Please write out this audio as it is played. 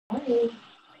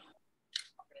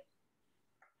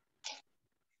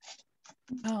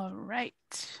All right.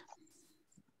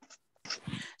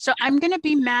 So I'm going to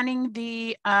be manning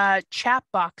the chat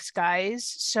box, guys.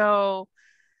 So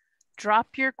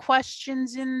drop your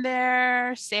questions in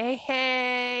there. Say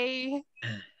hey.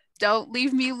 Don't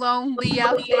leave me lonely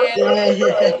out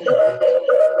there.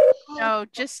 No,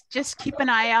 just keep an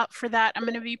eye out for that. I'm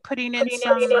going to be putting in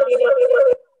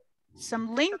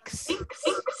some links.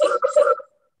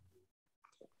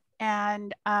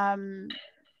 And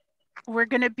we're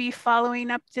going to be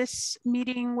following up this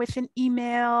meeting with an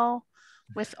email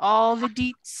with all the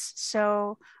deets.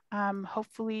 So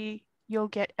hopefully you'll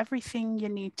get everything you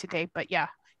need today. But yeah,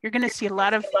 you're going to see a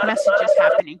lot of messages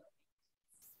happening.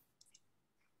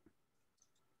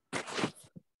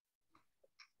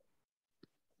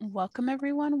 Welcome,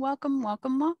 everyone. Welcome,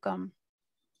 welcome, welcome.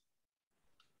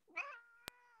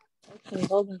 Okay,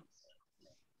 hold on.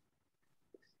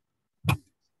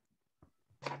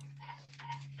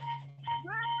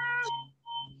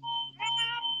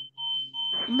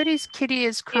 Somebody's kitty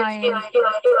is crying.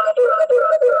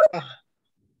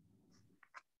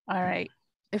 All right.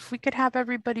 If we could have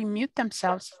everybody mute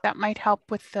themselves, that might help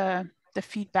with the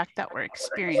feedback that we're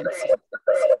experiencing.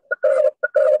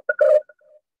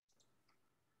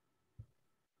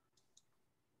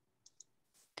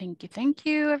 Thank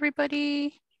you,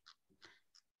 everybody.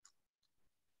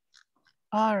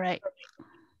 All right.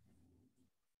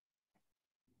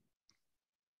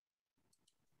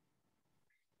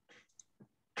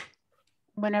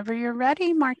 Whenever you're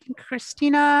ready, Mark and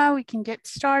Christina, we can get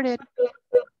started.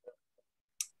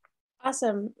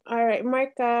 Awesome. All right,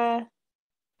 Mark, I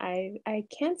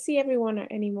can't see everyone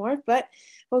anymore, but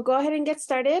we'll go ahead and get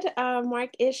started. Mark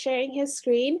is sharing his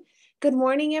screen. Good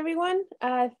morning, everyone.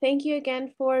 Thank you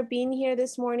again for being here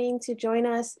this morning to join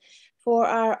us for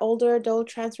our older adult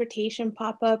transportation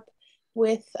pop-up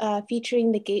with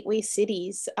featuring the gateway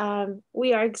cities.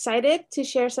 We are excited to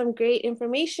share some great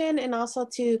information and also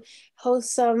to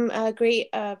host some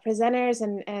great presenters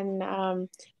and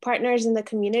partners in the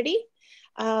community.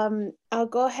 I'll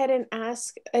go ahead and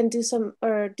ask and do some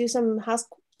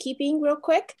housekeeping real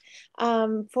quick.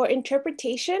 For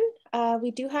interpretation,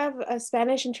 we do have a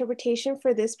Spanish interpretation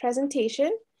for this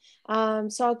presentation.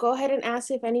 So I'll go ahead and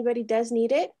ask if anybody does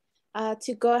need it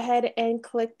to go ahead and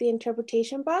click the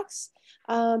interpretation box.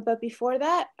 But before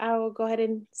that, I will go ahead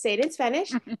and say it in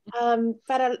Spanish.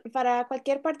 Para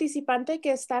cualquier participante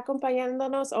que está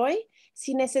acompañándonos hoy,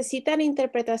 si necesitan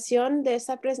interpretación de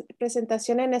esta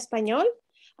presentación en español,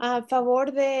 a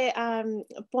favor de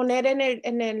poner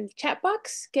en el chat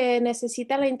box que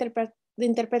necesita la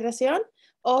interpretación,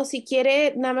 o si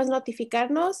quiere nada más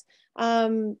notificarnos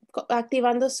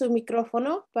activando su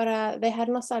micrófono para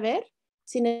dejarnos saber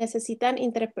si necesitan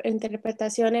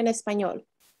interpretación en español.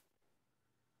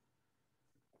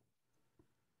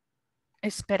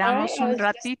 Esperamos un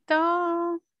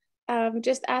ratito.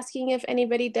 Just asking if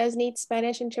anybody does need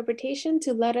Spanish interpretation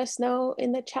to let us know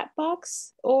in the chat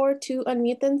box or to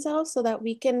unmute themselves so that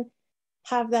we can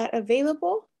have that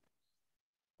available.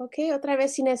 Okay, otra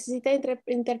vez si necesita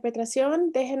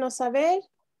interpretación, déjenos saber.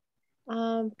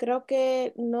 Creo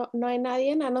que no hay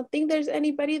nadie. I don't think there's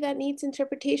anybody that needs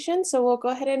interpretation, so we'll go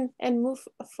ahead and move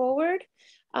forward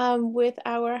with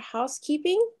our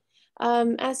housekeeping.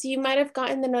 As you might have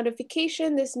gotten the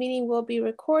notification, this meeting will be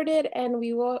recorded and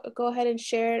we will go ahead and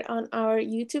share it on our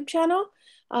YouTube channel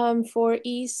for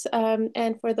ease.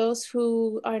 And for those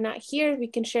who are not here, we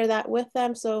can share that with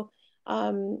them. So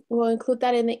we'll include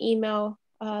that in the email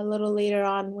a little later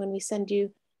on when we send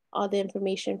you all the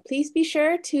information. Please be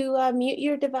sure to mute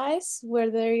your device,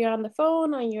 whether you're on the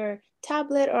phone, on your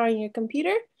tablet, or on your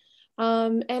computer.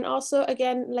 And also,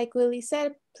 again, like Lily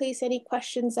said, place any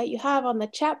questions that you have on the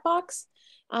chat box,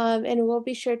 and we'll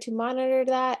be sure to monitor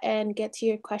that and get to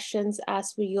your questions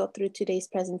as we go through today's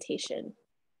presentation.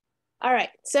 All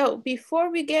right, so before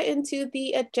we get into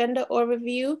the agenda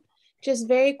overview, just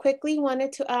very quickly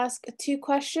wanted to ask 2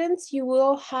 questions. You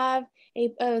will have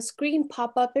a screen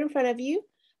pop up in front of you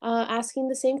asking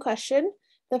the same question.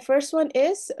 The first one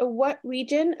is, what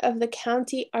region of the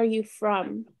county are you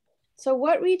from? So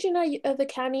what region of the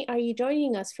county are you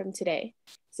joining us from today?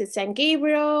 Is it San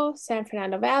Gabriel, San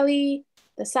Fernando Valley,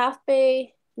 the South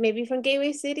Bay, maybe from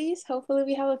Gateway Cities? Hopefully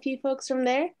we have a few folks from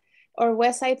there, or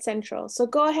Westside Central. So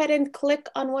go ahead and click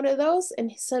on one of those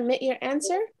and submit your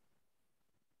answer.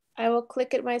 I will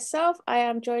click it myself. I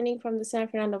am joining from the San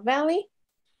Fernando Valley.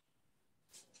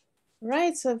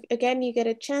 Right, so again, you get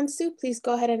a chance to, please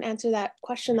go ahead and answer that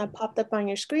question that popped up on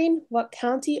your screen. What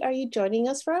county are you joining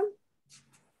us from?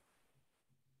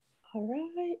 All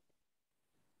right,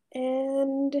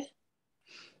 and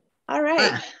All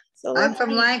right. So I'm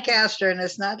from Lancaster and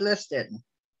it's not listed.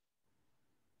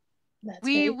 That's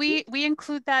we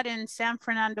include that in San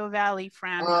Fernando Valley,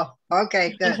 Fran. Oh,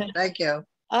 okay, good. Thank you.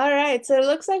 All right. So it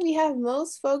looks like we have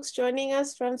most folks joining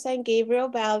us from San Gabriel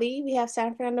Valley. We have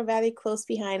San Fernando Valley close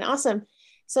behind. Awesome.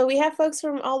 So we have folks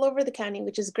from all over the county,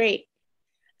 which is great.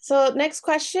 So next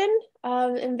question,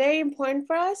 and very important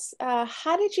for us.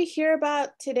 How did you hear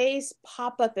about today's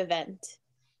pop-up event?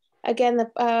 Again,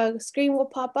 the screen will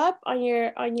pop up on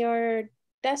your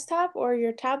desktop or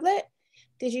your tablet.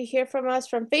 Did you hear from us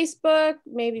from Facebook,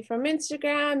 maybe from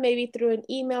Instagram, maybe through an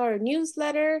email or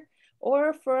newsletter,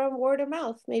 or from word of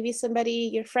mouth? Maybe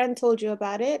somebody, your friend told you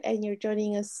about it and you're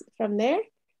joining us from there.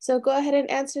 So go ahead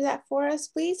and answer that for us,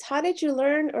 please. How did you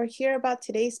learn or hear about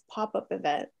today's pop-up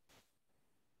event?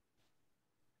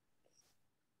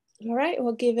 All right,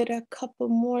 we'll give it a couple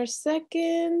more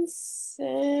seconds.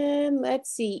 And let's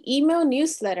see, email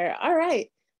newsletter. All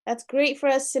right, that's great for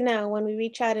us to know when we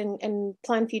reach out and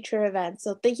plan future events.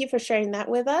 So thank you for sharing that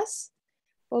with us.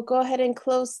 We'll go ahead and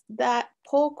close that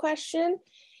poll question.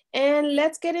 And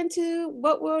let's get into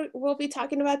what we'll be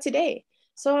talking about today.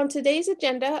 So on today's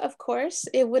agenda, of course,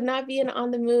 it would not be an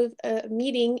on-the-move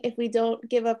meeting if we don't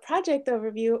give a project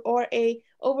overview or a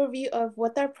overview of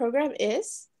what our program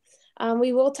is.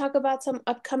 We will talk about some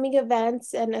upcoming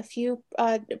events and a few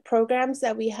programs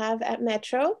that we have at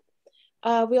Metro.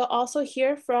 We'll also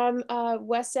hear from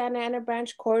West Santa Ana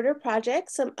Branch Corridor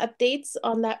Project, some updates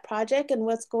on that project and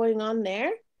what's going on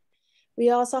there.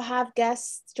 We also have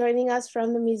guests joining us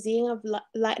from the Museum of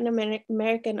Latin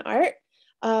American Art.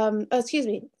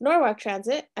 Norwalk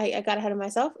Transit. I got ahead of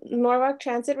myself. Norwalk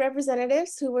Transit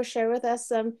representatives who will share with us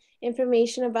some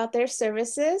information about their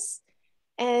services.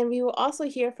 And we will also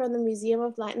hear from the Museum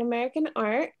of Latin American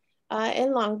Art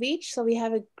in Long Beach. So we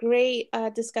have a great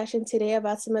discussion today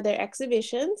about some of their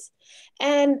exhibitions.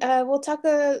 And we'll talk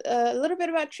a little bit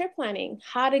about trip planning,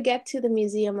 how to get to the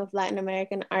Museum of Latin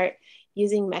American Art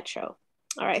using Metro.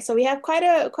 All right, so we have quite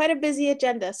a busy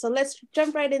agenda. So let's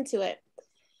jump right into it.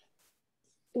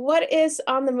 What is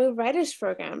On the Move Writers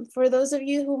Program? For those of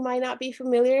you who might not be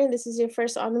familiar, and this is your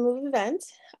first On the Move event,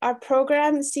 our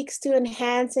program seeks to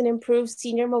enhance and improve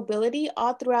senior mobility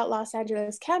all throughout Los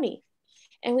Angeles County.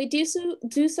 And we do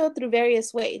so through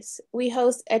various ways. We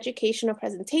host educational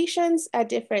presentations at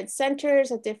different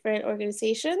centers, at different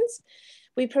organizations.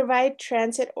 We provide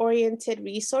transit-oriented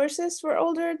resources for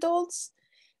older adults.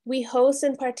 We host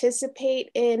and participate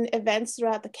in events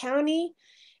throughout the county,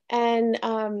 and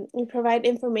we provide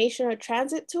information or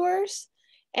transit tours.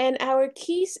 And our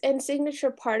key and signature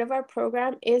part of our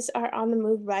program is our On the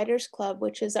Move Writers Club,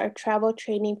 which is our travel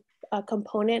training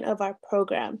component of our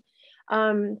program.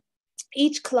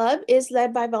 Each club is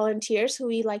led by volunteers who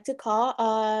we like to call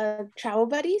travel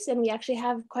buddies. And we actually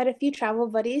have quite a few travel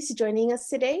buddies joining us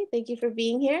today. Thank you for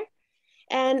being here.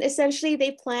 And essentially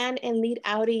they plan and lead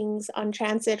outings on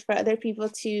transit for other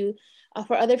people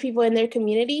in their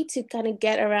community to kind of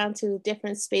get around to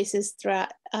different spaces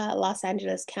throughout Los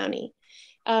Angeles County.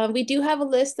 We do have a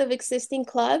list of existing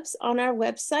clubs on our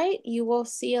website. You will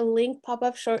see a link pop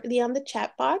up shortly on the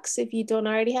chat box. If you don't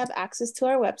already have access to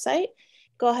our website,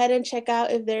 go ahead and check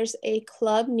out if there's a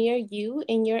club near you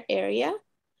in your area.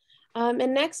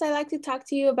 And next, I'd like to talk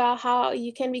to you about how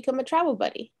you can become a travel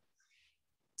buddy.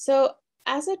 So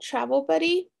as a travel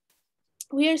buddy,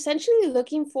 we are essentially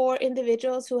looking for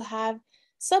individuals who have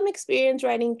some experience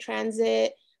riding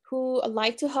transit, who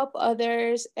like to help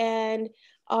others, and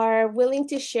are willing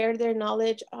to share their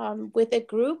knowledge with a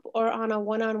group or on a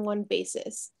one-on-one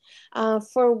basis.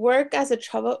 For work as a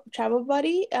travel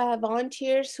buddy,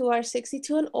 volunteers who are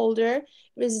 62 and older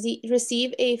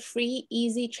receive a free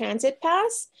easy transit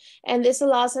pass, and this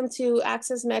allows them to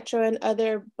access Metro and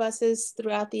other buses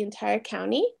throughout the entire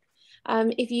county.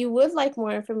 If you would like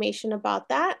more information about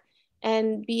that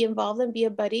and be involved and be a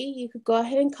buddy, you could go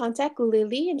ahead and contact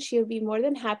Lily, and she'll be more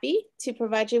than happy to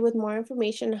provide you with more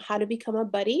information on how to become a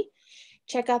buddy.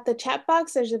 Check out the chat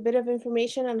box. There's a bit of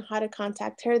information on how to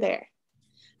contact her there.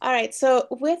 All right, so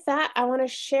with that, I want to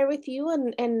share with you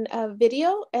a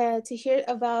video to hear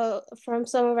from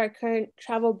some of our current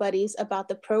travel buddies about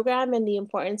the program and the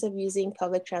importance of using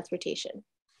public transportation.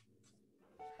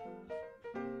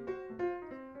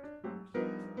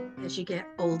 As you get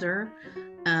older,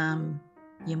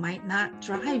 you might not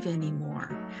drive anymore.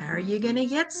 How are you going to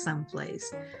get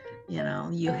someplace? You know,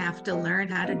 you have to learn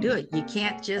how to do it. You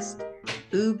can't just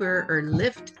Uber or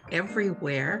Lyft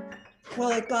everywhere.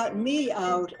 Well, it got me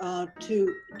out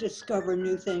to discover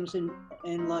new things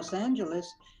in Los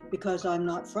Angeles because I'm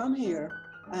not from here.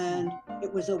 And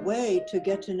it was a way to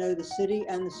get to know the city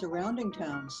and the surrounding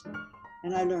towns.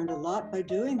 And I learned a lot by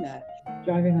doing that.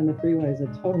 Driving on the freeway is a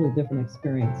totally different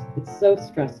experience. It's so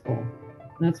stressful.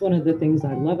 And that's one of the things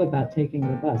I love about taking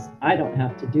the bus. I don't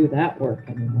have to do that work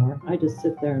anymore. I just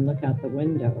sit there and look out the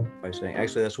window. By saying,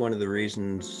 actually, that's one of the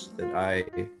reasons that I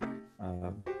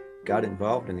got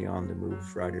involved in the On the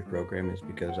Move Riders program, is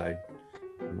because I'm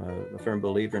a firm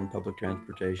believer in public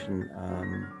transportation,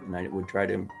 and I would try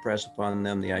to impress upon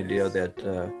them the idea that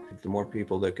the more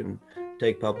people that can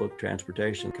take public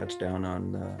transportation cuts down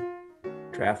on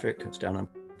traffic, cuts down on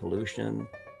pollution.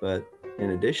 But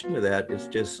in addition to that, it's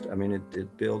just, I mean,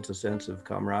 it builds a sense of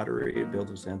camaraderie, it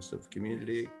builds a sense of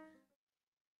community.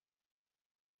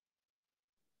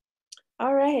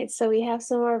 All right, so we have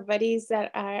some more buddies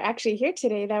that are actually here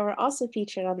today that were also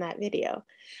featured on that video.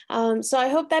 So I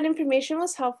hope that information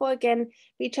was helpful. Again,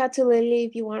 reach out to Lily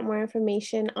if you want more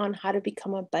information on how to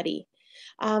become a buddy.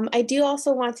 I do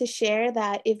also want to share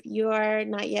that if you are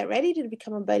not yet ready to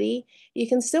become a buddy, you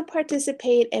can still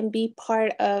participate and be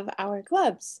part of our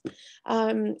clubs.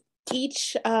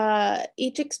 Each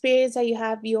experience that you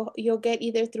have, you'll get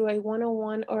either through a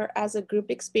one-on-one or as a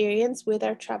group experience with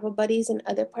our travel buddies and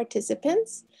other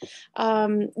participants.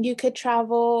 You could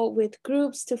travel with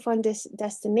groups to fun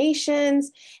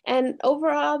destinations, and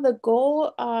overall the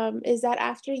goal is that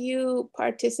after you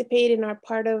participate and are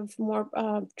part of more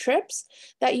trips,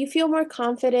 that you feel more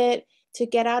confident to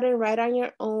get out and ride on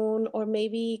your own, or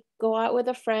maybe go out with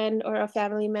a friend or a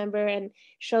family member and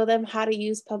show them how to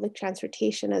use public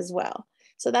transportation as well.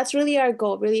 So that's really our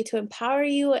goal, really to empower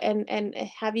you and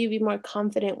have you be more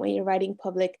confident when you're riding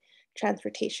public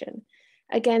transportation.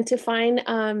 Again, to find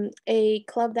a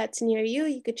club that's near you,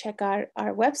 you could check out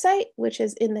our website, which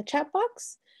is in the chat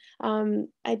box.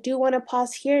 I do want to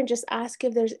pause here and just ask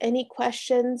if there's any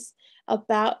questions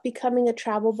about becoming a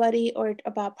travel buddy or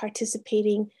about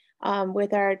participating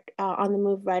with our On the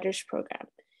Move Riders program.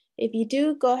 If you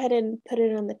do, go ahead and put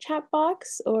it in the chat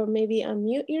box, or maybe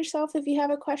unmute yourself if you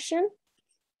have a question.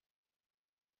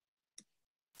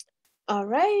 All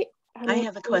right. I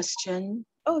have a question.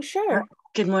 Oh, sure.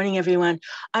 Good morning, everyone.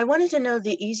 I wanted to know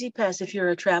the Easy Pass, if you're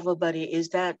a travel buddy, is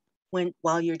that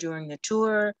while you're doing the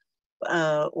tour,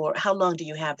 or how long do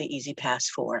you have the Easy Pass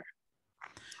for?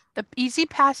 The Easy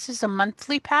Pass is a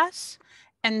monthly pass.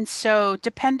 And so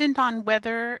dependent on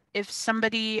whether, if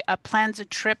somebody plans a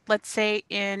trip, let's say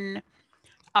in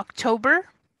October,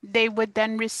 they would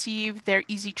then receive their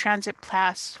Easy Transit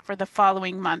Pass for the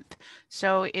following month.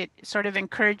 So it sort of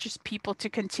encourages people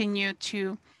to continue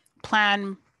to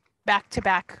plan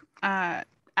back-to-back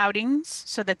outings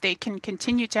so that they can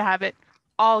continue to have it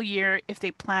all year if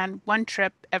they plan one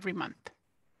trip every month.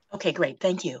 Okay, great.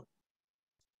 Thank you.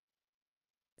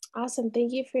 Awesome.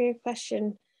 Thank you for your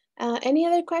question. Any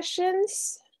other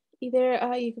questions? Either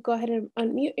you could go ahead and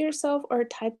unmute yourself or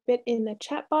type it in the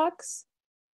chat box.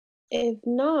 If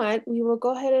not, we will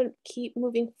go ahead and keep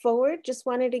moving forward. Just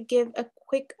wanted to give a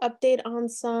quick update on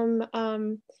some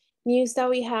news that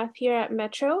we have here at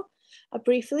Metro.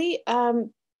 Briefly,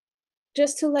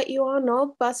 just to let you all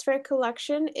know, bus fare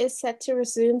collection is set to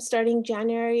resume starting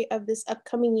January of this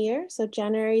upcoming year, so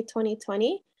January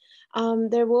 2020.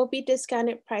 There will be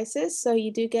discounted prices, so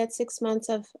you do get 6 months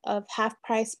of half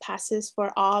price passes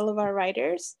for all of our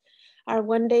riders. Our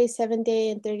 1-day, 7-day,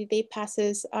 and 30-day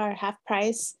passes are half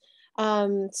price,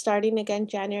 starting again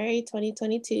January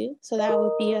 2022. So that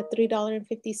would be a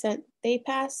 $3.50 day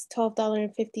pass,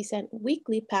 $12.50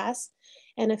 weekly pass,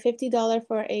 and a $50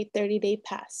 for a 30-day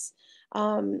pass,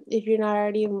 if you're not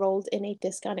already enrolled in a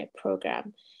discounted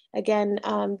program. Again,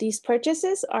 these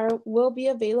purchases will be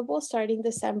available starting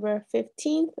December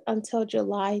 15th until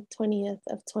July 20th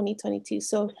of 2022.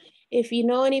 So if you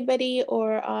know anybody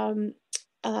or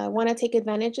want to take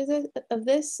advantage of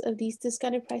these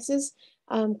discounted prices,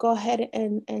 go ahead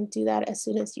and do that as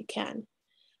soon as you can.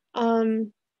 I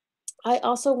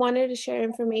also wanted to share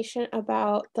information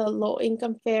about the low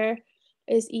income fare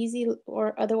is easy,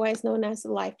 or otherwise known as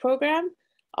the LIFE program.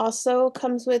 Also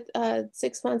comes with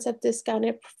 6 months of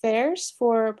discounted fares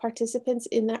for participants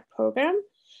in that program.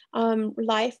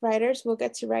 LIFE riders will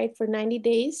get to ride for 90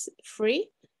 days free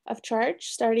of charge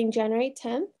starting January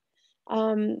 10th.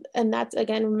 And that's,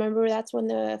 again, remember, that's when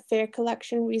the fare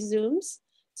collection resumes.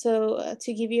 So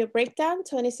to give you a breakdown,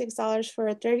 $26 for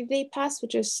a 30-day pass,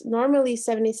 which is normally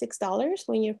 $76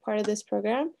 when you're part of this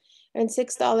program, and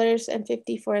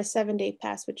 $6.50 for a 7-day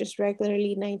pass, which is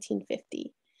regularly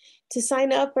 $19.50. To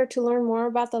sign up or to learn more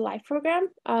about the LIFE program,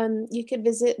 you could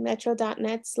visit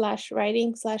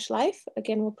metro.net/riding/life.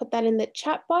 Again, we'll put that in the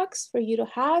chat box for you to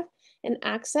have and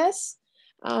access.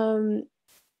 And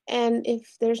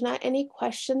if there's not any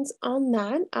questions on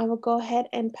that, I will go ahead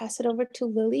and pass it over to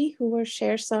Lily, who will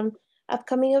share some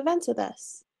upcoming events with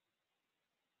us.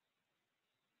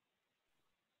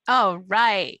 Oh,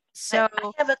 right. So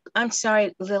I'm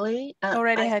sorry, Lily. go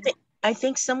right ahead. I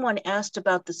think someone asked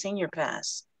about the senior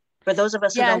pass. For those of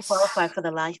us who don't qualify for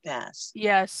the life pass.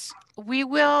 Yes, we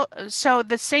will. So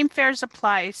the same fares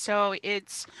apply. So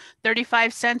it's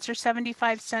 35 cents or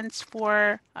 75 cents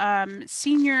for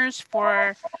seniors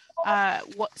for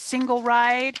single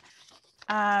ride.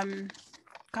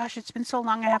 Gosh, it's been so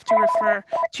long. I have to refer.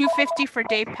 $2.50 for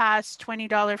day pass,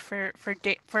 $20 for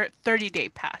 30-day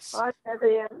pass.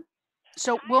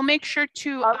 So we'll make sure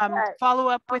to follow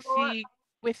up with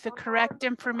the correct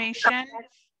information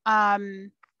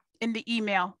in the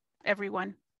email,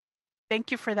 everyone. Thank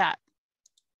you for that.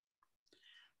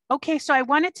 Okay, so I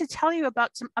wanted to tell you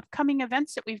about some upcoming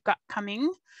events that we've got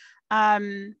coming.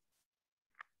 On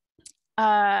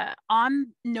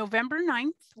November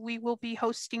 9th, we will be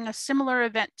hosting a similar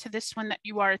event to this one that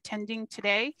you are attending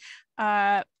today,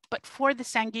 but for the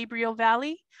San Gabriel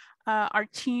Valley. Our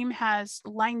team has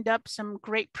lined up some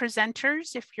great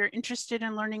presenters. If you're interested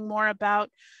in learning more about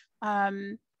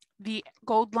the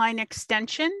Gold Line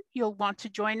extension, you'll want to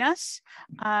join us.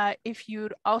 If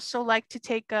you'd also like to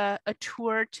take a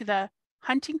tour to the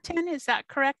Huntington, is that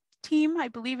correct, team? I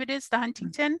believe it is the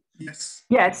Huntington. Yes.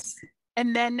 Yes.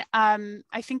 And then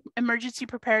I think emergency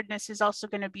preparedness is also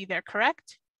going to be there,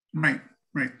 correct? Right.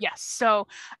 Yes. So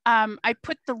I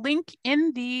put the link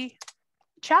in the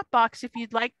chat box. If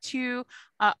you'd like to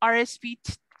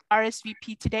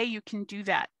RSVP today, you can do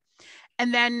that.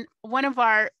 And then one of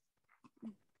our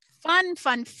fun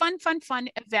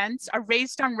events, our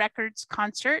Raised on Records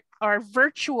concert, our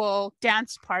virtual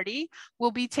dance party, will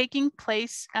be taking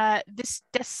place this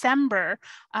December.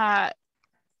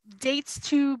 Dates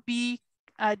to be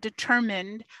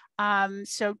determined.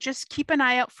 So just keep an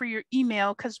eye out for your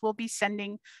email because we'll be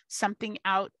sending something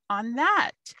out on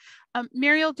that.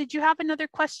 Muriel, did you have another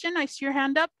question? I see your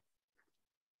hand up.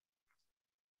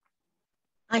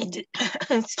 I did.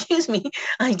 Excuse me.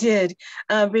 I did.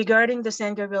 Regarding the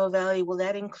San Gabriel Valley, will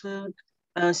that include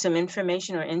some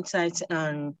information or insights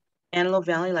on Antelope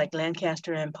Valley, like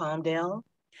Lancaster and Palmdale?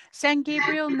 San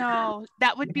Gabriel, no.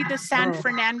 That would be the San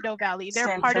Fernando Valley.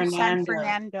 They're part of San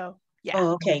Fernando. Yeah.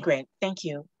 Oh, okay, great. Thank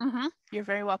you. You're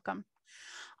very welcome.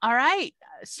 All right.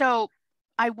 So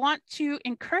I want to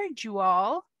encourage you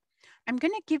all. I'm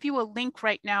going to give you a link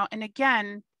right now. And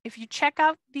again, if you check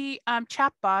out the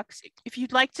chat box, if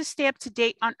you'd like to stay up to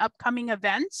date on upcoming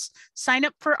events, sign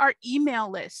up for our email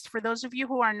list. For those of you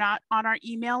who are not on our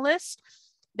email list,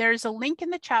 there's a link in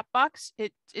the chat box.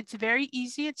 It's very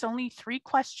easy. It's only 3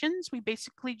 questions. We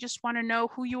basically just want to know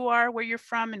who you are, where you're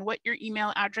from, and what your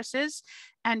email address is.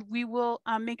 And we will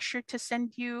make sure to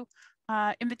send you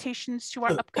invitations to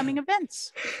our upcoming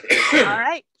events. All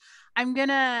right. I'm going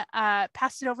to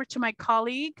pass it over to my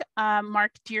colleague,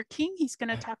 Mark Deerking. He's going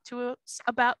to talk to us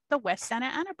about the West Santa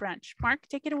Ana branch. Mark,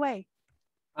 take it away.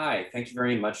 Hi, thank you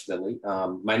very much, Lily.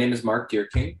 My name is Mark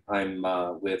Deerking. I'm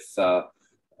with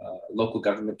local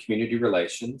government community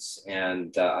relations,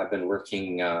 and I've been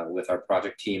working with our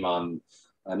project team on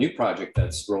a new project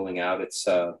that's rolling out. It's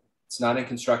not in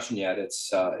construction yet.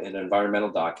 It's an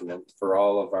environmental document. For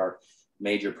all of our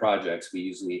major projects, we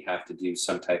usually have to do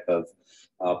some type of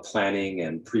planning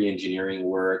and pre-engineering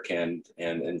work and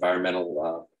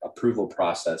environmental approval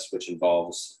process, which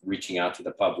involves reaching out to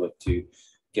the public to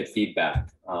get feedback.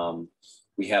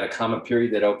 We had a comment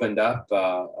period that opened up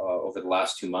over the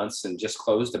last 2 months and just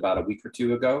closed about a week or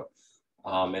 2 ago.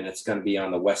 And it's going to be on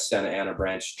the West Santa Ana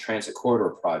Branch Transit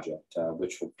Corridor Project,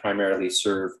 which will primarily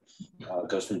serve,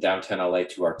 goes from downtown LA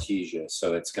to Artesia.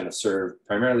 So it's going to serve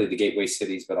primarily the gateway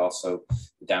cities, but also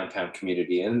the downtown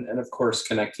community. And of course,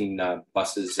 connecting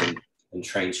buses and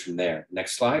trains from there.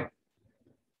 Next slide.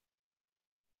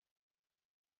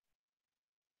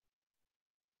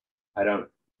 There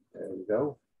we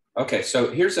go. Okay,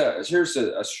 so here's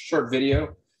a short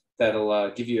video that'll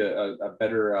give you a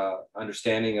better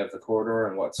understanding of the corridor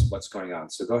and what's going on.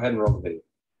 So go ahead and roll the video.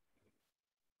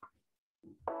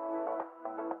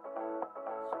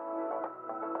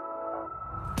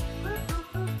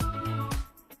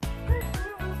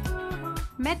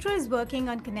 Metro is working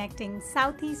on connecting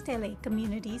Southeast LA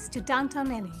communities to downtown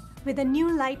LA with a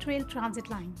new light rail transit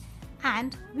line,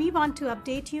 and we want to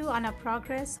update you on our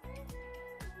progress.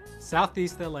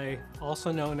 Southeast LA,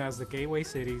 also known as the Gateway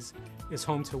Cities, is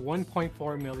home to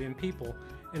 1.4 million people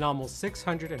and almost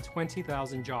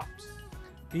 620,000 jobs.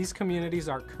 These communities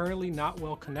are currently not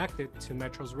well connected to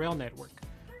Metro's rail network,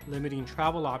 limiting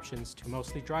travel options to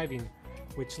mostly driving,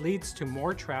 which leads to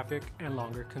more traffic and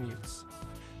longer commutes.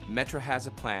 Metro has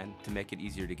a plan to make it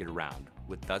easier to get around,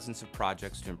 with dozens of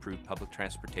projects to improve public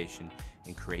transportation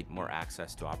and create more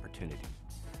access to opportunity.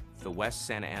 The West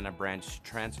Santa Ana Branch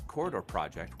Transit Corridor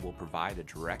project will provide a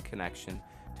direct connection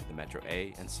to the Metro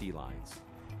A and C lines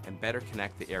and better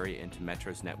connect the area into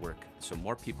Metro's network so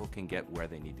more people can get where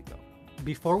they need to go.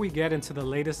 Before we get into the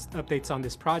latest updates on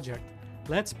this project,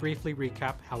 let's briefly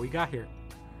recap how we got here.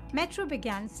 Metro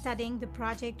began studying the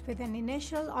project with an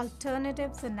initial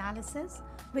alternatives analysis,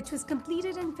 which was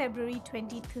completed in February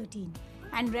 2013,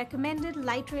 and recommended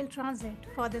light rail transit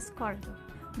for this corridor.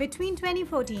 Between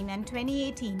 2014 and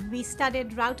 2018, we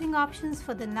studied routing options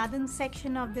for the northern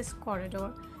section of this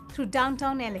corridor through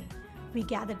downtown LA. We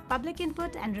gathered public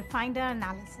input and refined our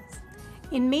analysis.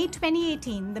 In May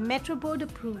 2018, the Metro Board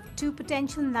approved 2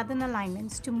 potential northern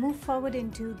alignments to move forward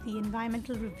into the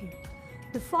environmental review.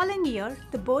 The following year,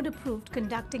 the board approved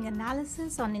conducting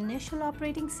analysis on initial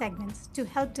operating segments to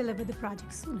help deliver the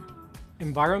project sooner.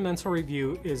 Environmental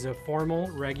review is a formal,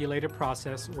 regulated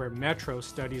process where Metro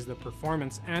studies the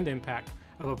performance and impact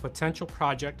of a potential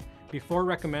project before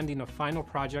recommending a final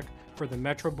project for the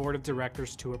Metro Board of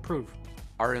Directors to approve.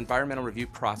 Our environmental review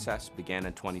process began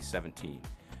in 2017.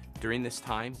 During this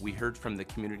time, we heard from the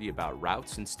community about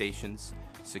routes and stations,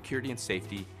 security and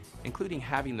safety, including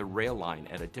having the rail line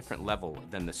at a different level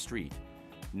than the street,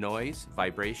 noise,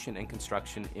 vibration and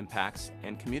construction impacts,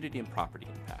 and community and property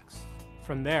impacts.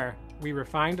 From there, we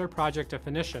refined our project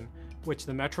definition, which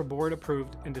the Metro Board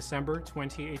approved in December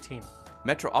 2018.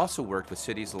 Metro also worked with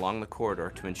cities along the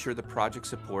corridor to ensure the project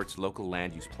supports local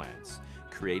land use plans,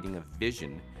 creating a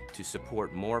vision to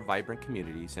support more vibrant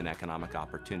communities and economic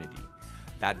opportunity.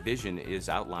 That vision is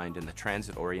outlined in the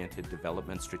Transit-Oriented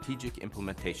Development Strategic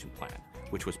Implementation Plan,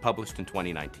 which was published in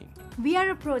 2019. We are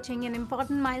approaching an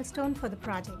important milestone for the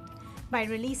project by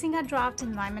releasing a draft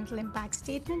environmental impact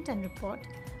statement and report,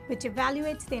 which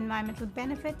evaluates the environmental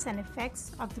benefits and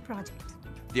effects of the project.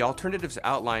 The alternatives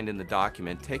outlined in the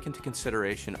document take into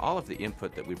consideration all of the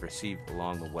input that we've received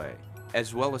along the way,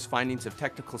 as well as findings of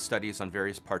technical studies on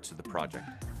various parts of the project.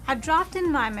 Our draft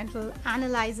environmental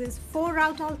analyzes 4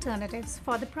 route alternatives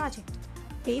for the project.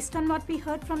 Based on what we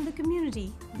heard from the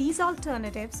community, these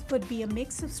alternatives would be a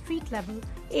mix of street level,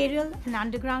 aerial, and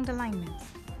underground alignments.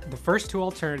 The first 2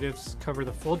 alternatives cover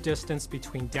the full distance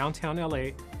between downtown LA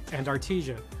and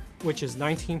Artesia, which is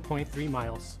 19.3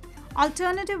 miles.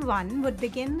 Alternative 1 would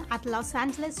begin at Los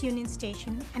Angeles Union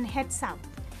Station and head south,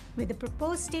 with a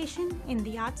proposed station in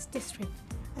the Arts District.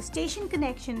 A station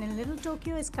connection in Little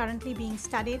Tokyo is currently being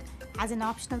studied as an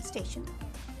optional station.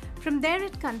 From there,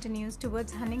 it continues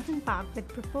towards Huntington Park with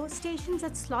proposed stations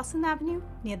at Slauson Avenue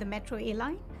near the Metro A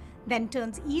line, then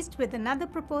turns east with another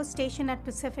proposed station at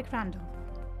Pacific Randolph.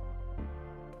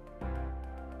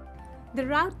 The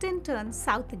route then turns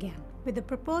south again with a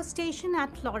proposed station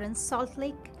at Florence Salt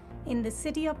Lake in the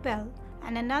city of Bell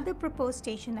and another proposed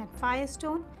station at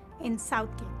Firestone in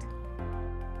Southgate.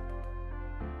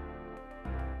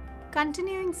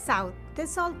 Continuing south,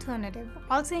 this alternative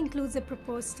also includes a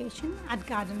proposed station at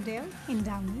Gardendale in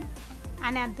Downey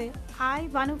and at the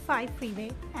I-105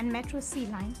 freeway and Metro C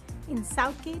line in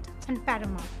Southgate and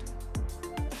Paramount.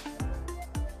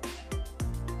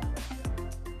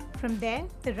 From there,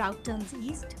 the route turns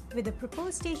east with a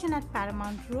proposed station at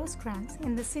Paramount Rosecrans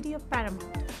in the city of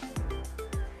Paramount.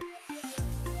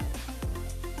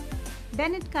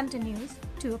 Then it continues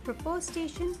to a proposed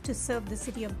station to serve the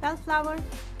city of Bellflower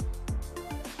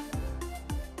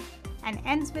and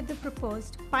ends with the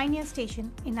proposed Pioneer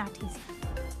Station in Artesia.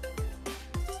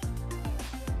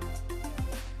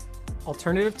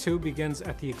 Alternative 2 begins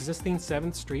at the existing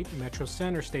 7th Street Metro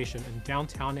Center Station in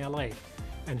downtown LA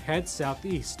and heads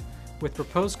southeast, with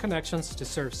proposed connections to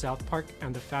serve South Park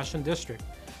and the Fashion District,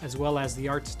 as well as the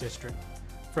Arts District.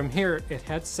 From here, it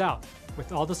heads south,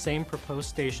 with all the same proposed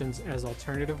stations as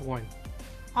Alternative 1.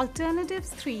 Alternatives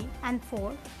 3 and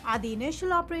 4 are the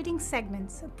initial operating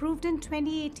segments approved in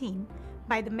 2018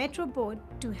 by the Metro Board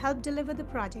to help deliver the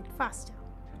project faster.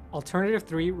 Alternative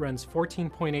 3 runs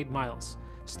 14.8 miles,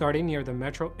 starting near the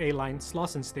Metro A-Line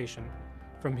Slauson Station.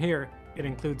 From here, it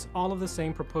includes all of the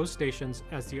same proposed stations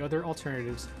as the other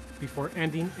alternatives before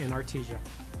ending in Artesia.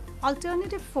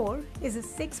 Alternative 4 is a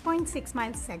 6.6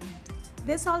 mile segment.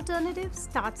 This alternative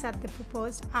starts at the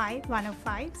proposed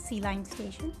I-105 C-Line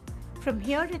station. From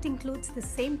here, it includes the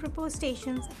same proposed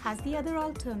stations as the other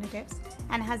alternatives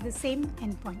and has the same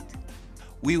endpoint.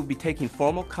 We will be taking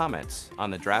formal comments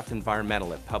on the draft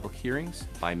environmental at public hearings,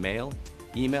 by mail,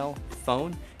 email,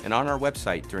 phone, and on our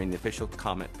website during the official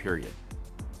comment period.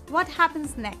 What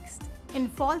happens next? In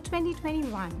fall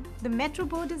 2021, the Metro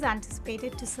Board is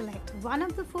anticipated to select one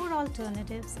of the 4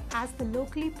 alternatives as the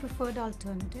locally preferred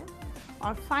alternative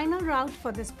or final route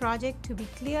for this project to be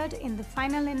cleared in the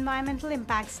final environmental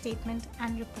impact statement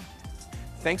and report.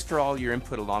 Thanks for all your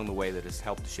input along the way that has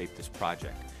helped shape this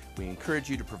project. We encourage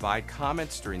you to provide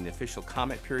comments during the official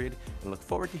comment period and look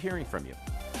forward to hearing from you.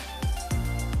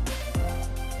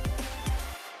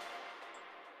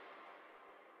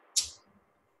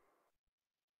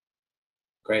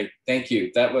 Great, thank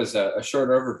you. That was a short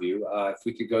overview. If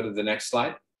we could go to the next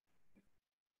slide.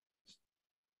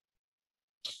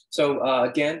 So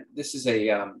again, this is a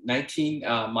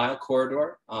 19-mile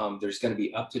corridor. There's going to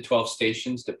be up to 12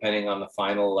 stations depending on the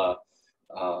final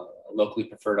locally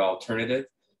preferred alternative,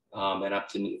 and up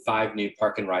to 5 new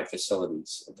park and ride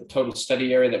facilities. The total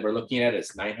study area that we're looking at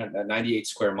is 98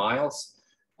 square miles,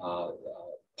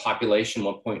 population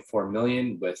 1.4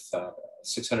 million with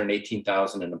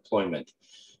 618,000 in employment.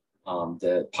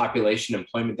 The population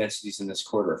employment densities in this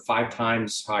corridor are 5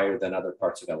 times higher than other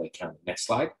parts of LA County. Next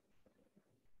slide.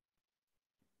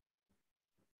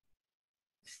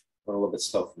 Went a little bit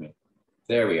slow for me.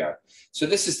 There we are. So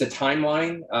this is the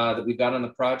timeline that we got on the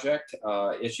project.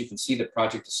 As you can see, the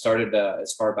project started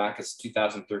as far back as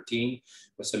 2013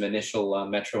 with some initial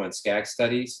Metro and SCAG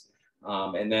studies.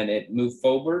 And then it moved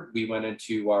forward. We went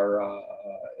into our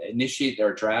initiate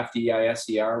our draft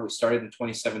EIS-ER. We started in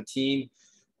 2017.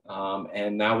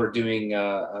 And now we're doing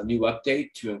a new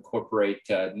update to incorporate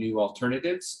new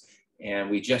alternatives. And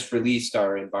we just released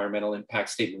our environmental impact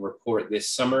statement report this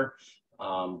summer.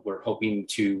 We're hoping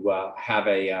to have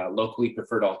a locally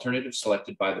preferred alternative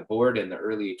selected by the board in the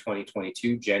early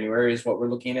 2022, January is what we're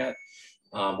looking at,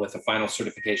 with a final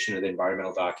certification of the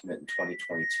environmental document in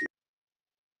 2022.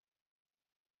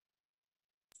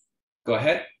 Go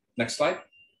ahead, next slide.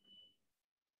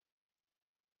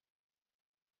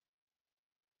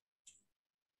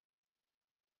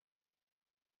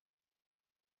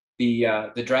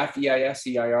 The draft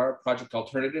EIS-EIR project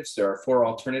alternatives, there are 4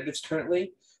 alternatives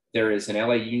currently. There is an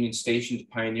LA Union Station to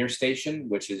Pioneer Station,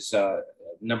 which is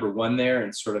number 1 there,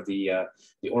 and sort of the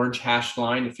orange hashed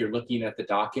line if you're looking at the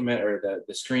document or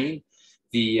the screen.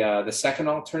 The second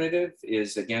alternative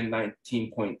is again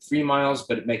 19.3 miles,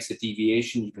 but it makes a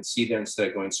deviation. You can see there, instead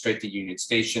of going straight to Union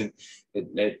Station,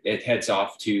 it heads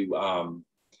off to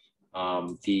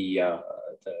the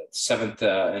 7th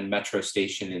and Metro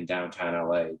Station in downtown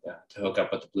LA to hook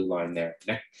up with the blue line there.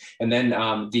 And then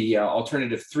the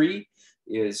alternative 3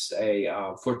 is a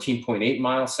 14.8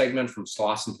 mile segment from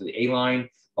Slauson to the A line.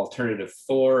 Alternative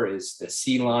 4 is the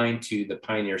C line to the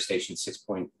Pioneer Station,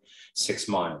 6.6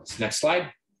 miles. Next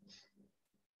slide.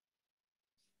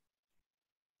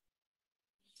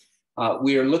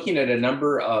 We are looking at a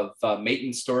number of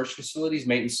maintenance storage facilities.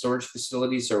 Maintenance storage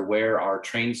facilities are where our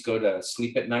trains go to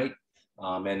sleep at night.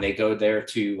 And they go there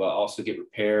to also get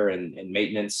repair and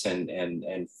maintenance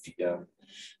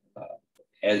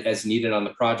as needed on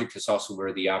the project. It's also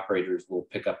where the operators will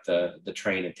pick up the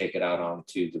train and take it out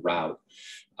onto the route.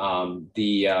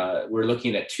 We're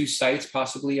looking at 2 sites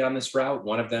possibly on this route.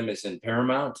 One of them is in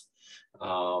Paramount.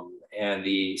 And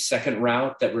the second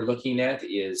route that we're looking at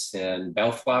is in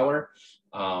Bellflower.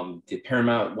 The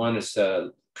Paramount one is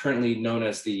currently known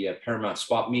as the Paramount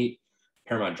Swap Meet,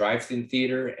 Paramount Drive-In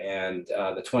Theater, and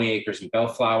the 20 acres in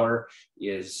Bellflower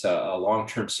is a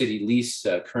long-term city lease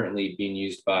currently being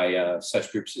used by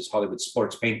such groups as Hollywood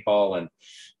Sports Paintball and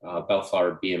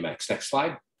Bellflower BMX. Next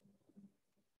slide.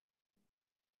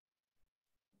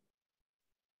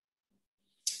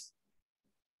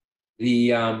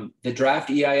 The draft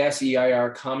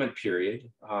EIS-EIR comment period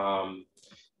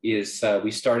is,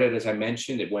 we started, as I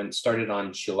mentioned, it started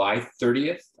on July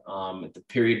 30th. The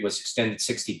period was extended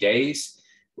 60 days.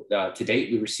 To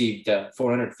date, we received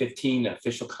 415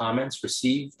 official comments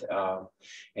received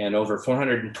and over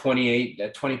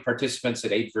 20 participants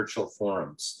at 8 virtual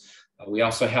forums. We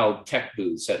also held tech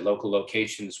booths at local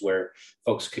locations where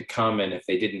folks could come, and if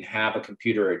they didn't have a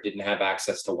computer or didn't have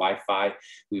access to Wi-Fi,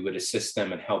 we would assist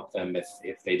them and help them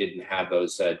if they didn't have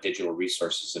those digital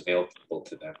resources available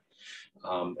to them.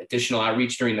 Additional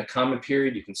outreach during the comment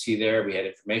period, you can see there, we had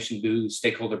information booths,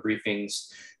 stakeholder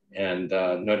briefings, and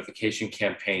notification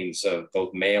campaigns of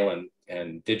both mail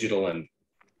and digital and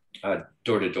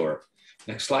door-to-door.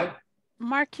 Next slide.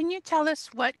 Mark, can you tell us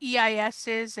what EIS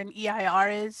is and EIR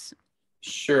is?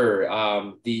 Sure.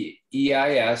 The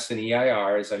EIS and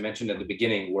EIR, as I mentioned at the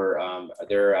beginning,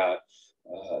 they're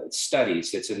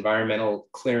studies. It's environmental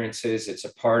clearances. It's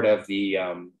a part of the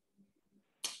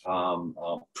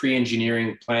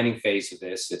pre-engineering planning phase of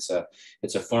this. It's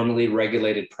a formally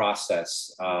regulated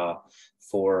process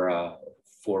for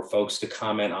for folks to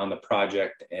comment on the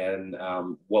project and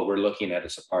what we're looking at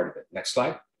as a part of it. Next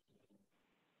slide.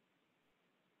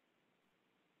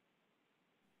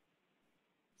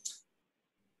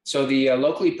 So the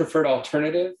locally preferred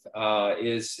alternative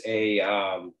is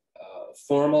a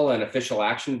formal and official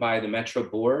action by the Metro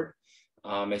Board.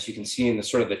 As you can see in the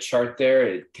sort of the chart there,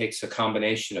 it takes a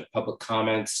combination of public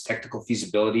comments, technical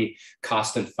feasibility,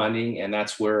 cost and funding, and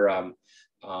that's where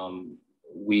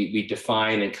we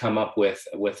define and come up with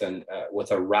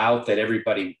a route that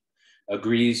everybody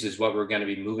agrees is what we're going to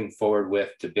be moving forward with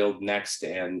to build next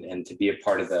and to be a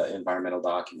part of the environmental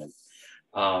document.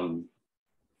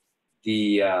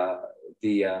 There's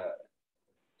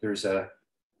a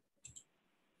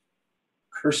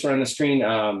cursor on the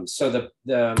screen. So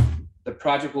the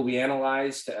project will be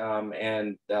analyzed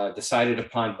and decided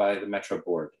upon by the Metro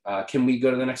Board. Can we go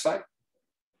to the next slide?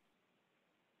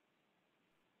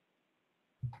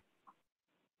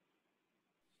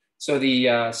 So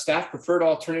the staff preferred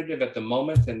alternative at the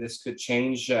moment, and this could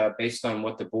change based on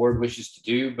what the board wishes to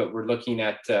do, but we're looking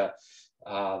at the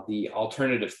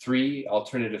alternative 3.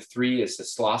 Alternative 3 is the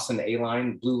Slauson A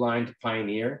line, blue line to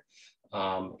Pioneer.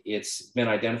 It's been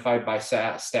identified by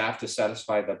staff to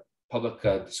satisfy the public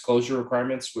disclosure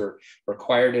requirements. We're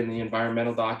required in the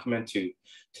environmental document to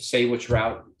say which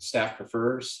route staff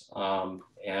prefers.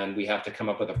 And we have to come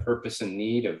up with a purpose and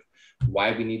need of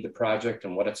why we need the project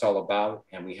and what it's all about.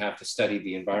 And we have to study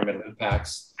the environmental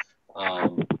impacts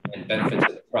and benefits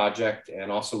of the project,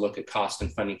 and also look at cost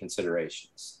and funding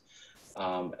considerations.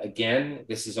 Again,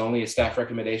 this is only a staff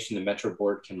recommendation. The Metro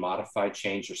Board can modify,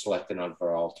 change, or select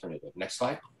another alternative. Next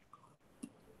slide.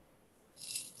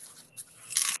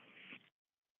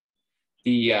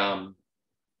 The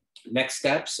next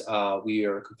steps, we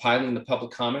are compiling the public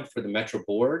comment for the Metro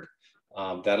Board.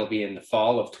 That'll be in the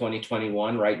fall of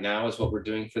 2021. Right now is what we're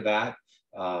doing for that.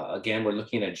 Again, we're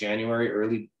looking at January,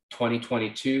 early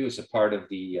 2022 as a part of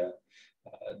the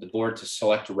board to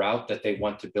select a route that they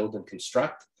want to build and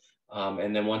construct.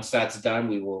 And then once that's done,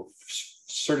 we will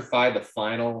certify the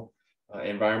final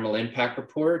environmental impact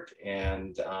report,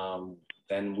 and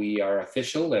then we are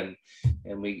official, and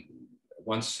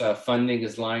once funding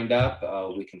is lined up,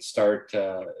 we can start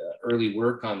early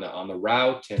work on the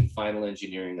route and final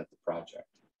engineering of the project.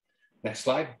 Next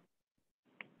slide.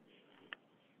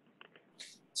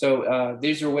 So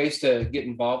these are ways to get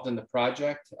involved in the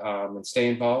project and stay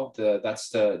involved. That's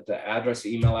the address,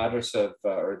 the email address of,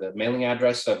 or the mailing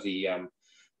address of the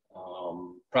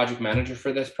project manager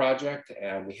for this project.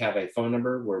 And we have a phone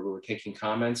number where we're taking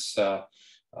comments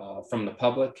from the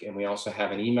public. And we also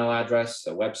have an email address,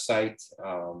 a website,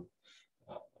 of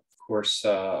course,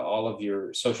 all of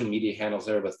your social media handles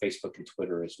there with Facebook and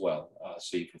Twitter as well.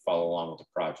 So you can follow along with the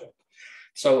project.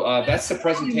 So that's the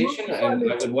presentation, and I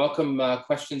would welcome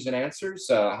questions and answers.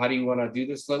 How do you want to do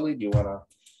this, Lily? Do you want to?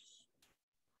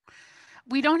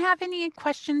 We don't have any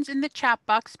questions in the chat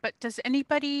box, but does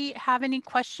anybody have any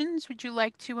questions? Would you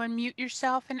like to unmute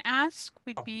yourself and ask?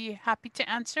 We'd be happy to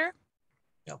answer.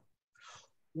 Yeah.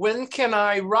 When can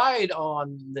I ride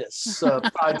on this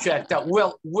project?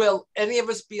 Will any of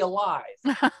us be alive?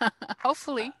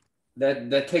 Hopefully.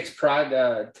 That takes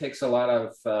pride. Takes a lot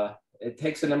of. It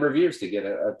takes a number of years to get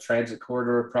a transit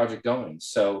corridor project going.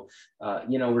 So,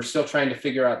 you know, we're still trying to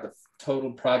figure out the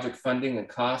total project funding and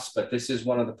costs, but this is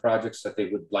one of the projects that they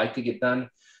would like to get done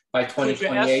by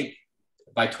 2028.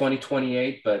 By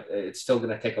 2028, but it's still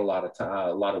going to take a lot of time,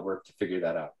 a lot of work to figure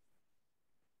that out.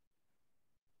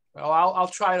 Well, I'll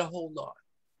try to hold on.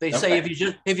 They say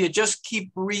if you just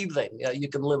keep breathing, you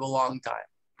can live a long time.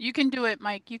 You can do it,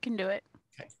 Mike. You can do it.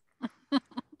 Okay.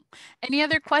 Any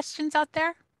other questions out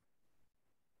there?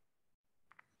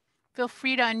 Feel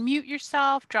free to unmute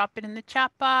yourself, drop it in the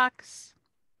chat box.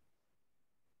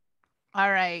 All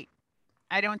right.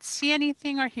 I don't see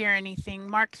anything or hear anything.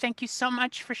 Mark, thank you so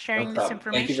much for sharing this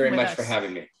information. Thank you very much us. for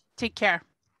having me. Take care.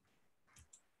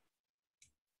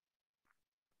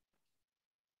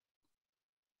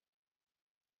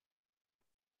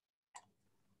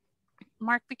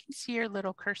 Mark, we can see your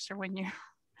little cursor when you're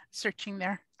searching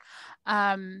there.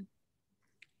 Go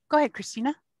ahead,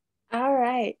 Christina. All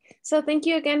right. So thank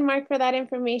you again, Mark, for that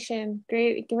information.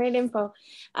 Great info.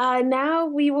 Now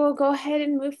we will go ahead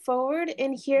and move forward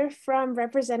and hear from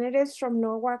representatives from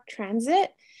Norwalk Transit.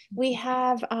 We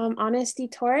have Honesty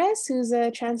Torres, who's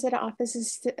a transit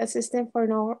office assistant for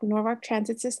Norwalk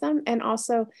Transit System, and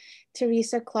also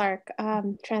Teresa Clark,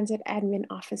 transit admin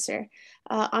officer.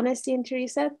 Honesty and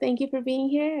Teresa, thank you for being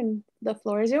here, and the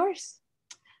floor is yours.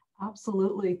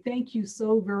 Absolutely. Thank you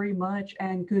so very much.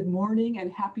 And good morning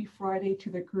and happy Friday to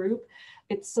the group.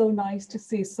 It's so nice to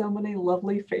see so many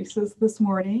lovely faces this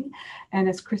morning. And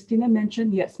as Christina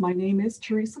mentioned, yes, my name is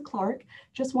Teresa Clark.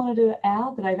 Just wanted to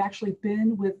add that I've actually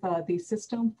been with the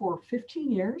system for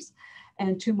 15 years.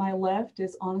 And to my left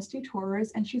is Honesty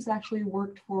Torres, and she's actually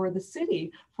worked for the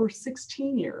city for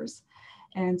 16 years.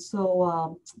 And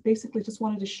so basically just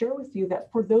wanted to share with you that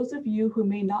for those of you who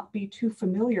may not be too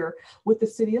familiar with the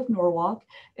city of Norwalk,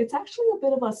 it's actually a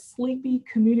bit of a sleepy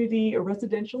community, a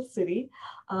residential city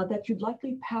that you'd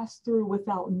likely pass through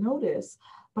without notice.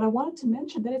 But I wanted to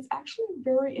mention that it's actually a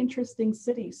very interesting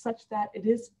city, such that it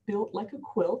is built like a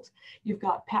quilt. You've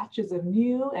got patches of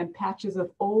new and patches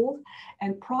of old.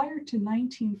 And prior to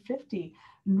 1950,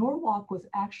 Norwalk was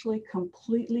actually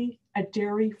completely a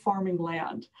dairy farming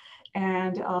land.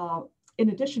 And in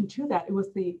addition to that, it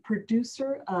was the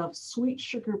producer of sweet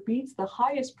sugar beets, the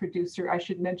highest producer, I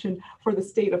should mention, for the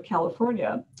state of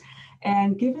California.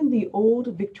 And given the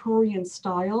old Victorian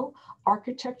style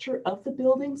architecture of the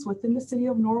buildings within the city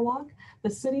of Norwalk, the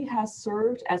city has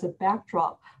served as a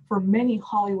backdrop for many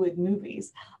Hollywood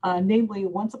movies, namely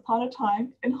Once Upon a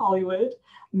Time in Hollywood,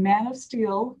 Man of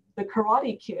Steel, The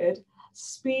Karate Kid,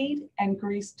 Speed, and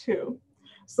Grease 2.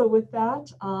 So with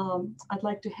that, I'd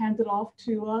like to hand it off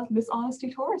to Ms. Honesty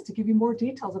Torres to give you more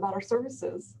details about our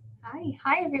services.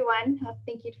 Hi everyone.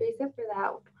 Thank you, Teresa, for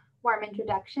that warm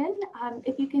introduction.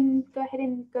 If you can go ahead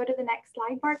and go to the next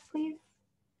slide, Mark, please.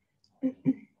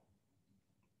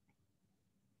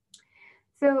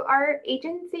 So our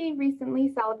agency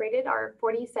recently celebrated our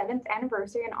 47th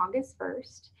anniversary on August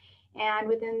 1st. And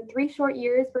within 3 short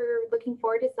years, we're looking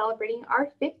forward to celebrating our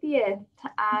 50th.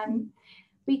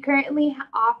 We currently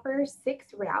offer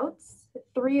 6 routes,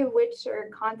 3 of which are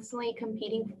constantly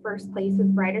competing for first place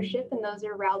with ridership, and those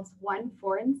are routes 1,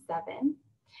 4, and 7.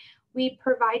 We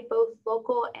provide both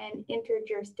local and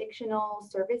interjurisdictional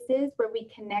services where we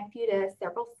connect you to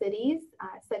several cities,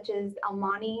 such as El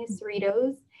Monte,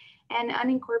 Cerritos, and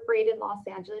unincorporated Los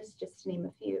Angeles, just to name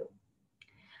a few.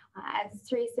 As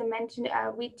Teresa mentioned,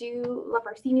 we do love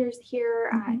our seniors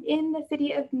here in the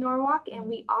city of Norwalk, and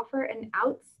we offer an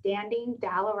outstanding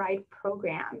dial-a-ride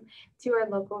program to our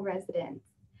local residents.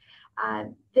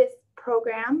 This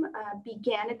program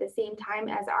began at the same time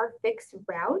as our fixed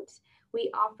route. We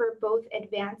offer both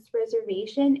advanced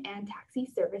reservation and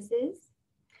taxi services.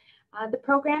 The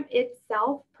program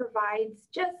itself provides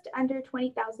just under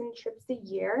 20,000 trips a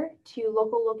year to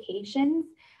local locations,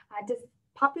 to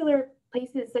popular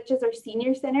places such as our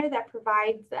senior center that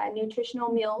provides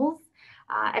nutritional meals,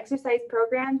 exercise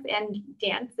programs, and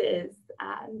dances.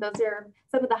 Those are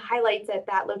some of the highlights at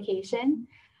that location.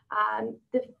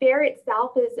 The fare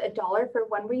itself is $1 for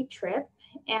one-way trip,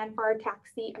 and for our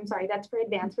taxi, that's for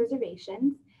advanced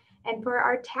reservations. And for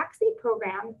our taxi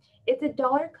program, it's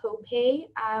 $1 copay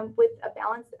with a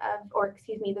balance of,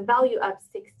 the value of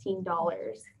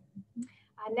 $16.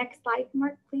 Next slide,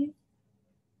 Mark, please.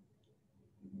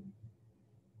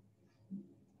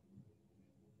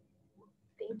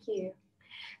 Thank you.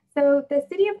 So the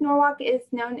city of Norwalk is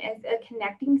known as a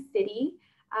connecting city.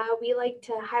 We like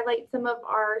to highlight some of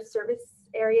our service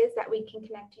areas that we can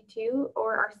connect you to,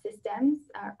 or our systems,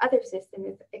 other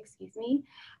systems, excuse me.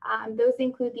 Those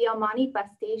include the El Monte bus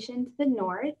station to the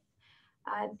north,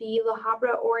 the La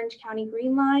Habra Orange County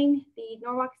Green Line, the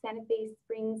Norwalk Santa Fe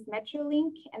Springs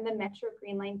Metrolink, and the Metro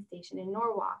Green Line station in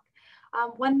Norwalk.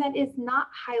 One that is not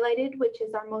highlighted, which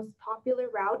is our most popular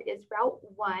route, is Route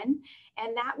 1,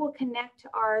 and that will connect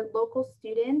our local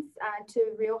students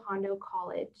to Rio Hondo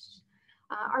College.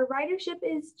 Our ridership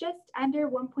is just under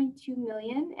 1.2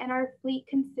 million, and our fleet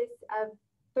consists of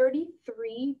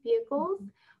 33 vehicles,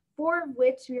 4 of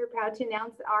which we are proud to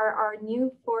announce are our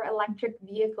new 4 electric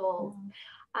vehicles.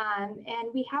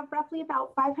 And we have roughly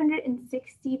about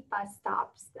 560 bus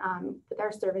stops with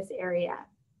our service area.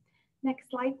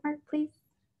 Next slide, Mark, please.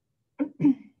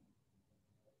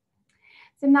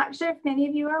 So I'm not sure if many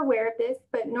of you are aware of this,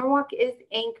 but Norwalk is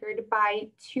anchored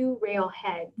by 2 rail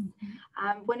heads,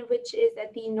 one of which is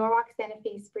at the Norwalk Santa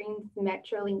Fe Springs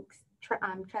Metrolink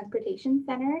Transportation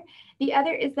Center. The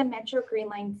other is the Metro Green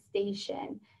Line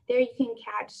station. There you can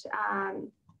catch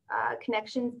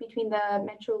connections between the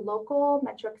Metro Local,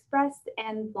 Metro Express,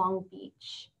 and Long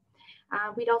Beach.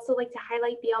 We'd also like to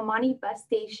highlight the El Monte bus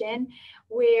station,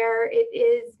 where it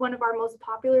is one of our most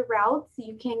popular routes.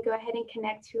 You can go ahead and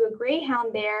connect to a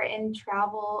Greyhound there and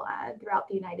travel throughout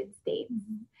the United States.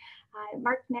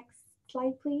 Mark, next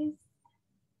slide, please.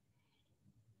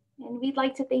 And we'd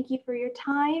like to thank you for your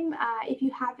time. If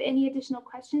you have any additional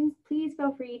questions, please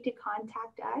feel free to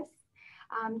contact us.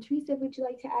 Teresa, would you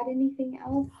like to add anything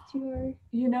else to your?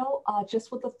 You know,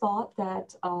 just with the thought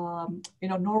that, you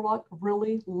know, Norwalk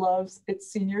really loves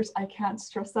its seniors. I can't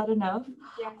stress that enough.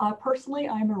 Yeah. Personally,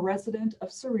 I'm a resident of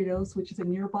Cerritos, which is a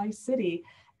nearby city,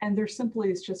 and there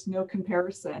simply is just no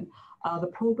comparison. The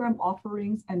program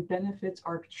offerings and benefits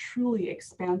are truly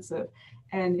expansive.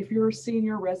 And if you're a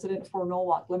senior resident for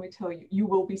Norwalk, let me tell you, you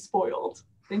will be spoiled.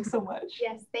 Thanks so much.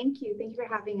 Yes, thank you. Thank you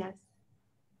for having us.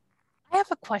 I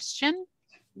have a question.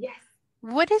 Yes.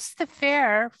 What is the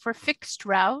fare for fixed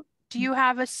route? Do you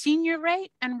have a senior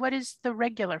rate? And what is the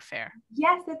regular fare?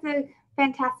 Yes, that's a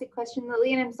fantastic question,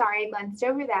 Lily, and I'm sorry I glanced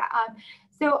over that.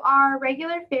 So our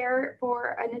regular fare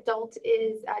for an adult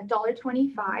is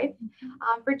 $1.25.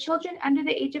 For children under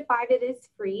the age of 5, it is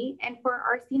free. And for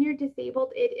our senior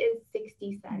disabled, it is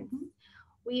 60 cents.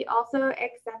 We also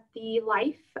accept the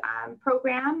Life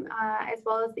program, as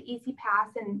well as the Easy Pass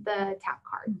and the TAP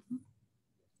card.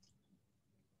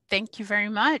 Thank you very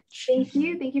much. Thank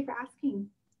you. Thank you for asking.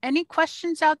 Any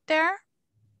questions out there?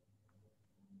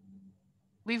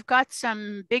 We've got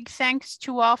some big thanks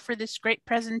to all for this great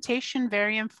presentation.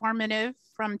 Very informative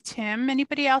from Tim.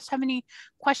 Anybody else have any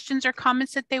questions or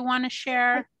comments that they want to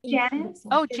share? Janice?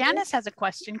 Oh, Janice has a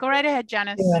question. Go right ahead,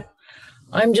 Janice. Yeah.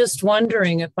 I'm just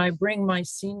wondering, if I bring my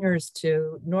seniors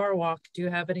to Norwalk, do you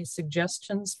have any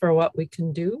suggestions for what we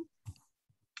can do?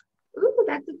 Ooh,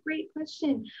 that's a great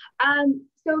question.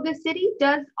 So the city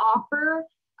does offer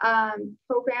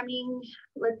programming.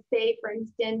 Let's say, for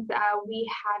instance,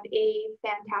 we have a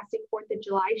fantastic 4th of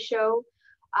July show.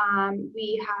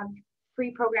 We have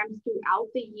free programs throughout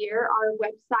the year. Our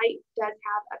website does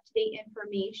have up-to-date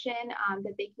information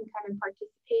that they can come and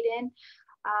participate in.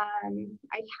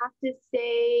 I have to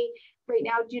say, right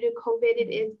now, due to COVID,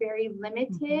 it is very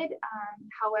limited.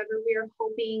 However, we are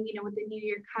hoping, you know, with the new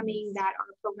year coming, that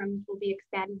our programs will be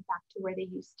expanded back to where they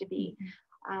used to be.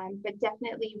 But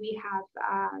definitely, we have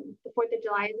the 4th of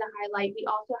July is a highlight. We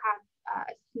also have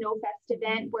a Snow Fest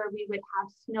event where we would have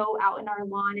snow out in our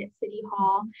lawn at City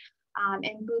Hall.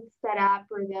 And booths set up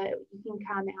where you can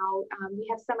come out. We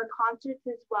have summer concerts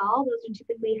as well. Those are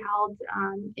typically held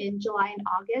in July and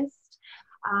August.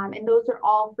 And those are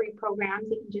all free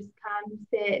programs. You can just come,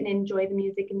 sit, and enjoy the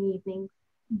music in the evening.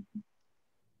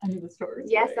 Under the stars.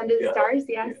 Yes, right? under the stars,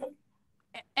 yes.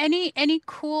 Yeah. Any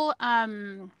cool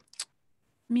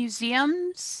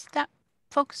museums that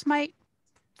folks might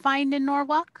find in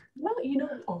Norwalk? Well, you know,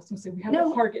 also say we have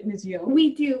the Target Museum.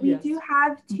 We do. We do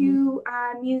have 2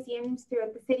 museums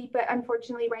throughout the city, but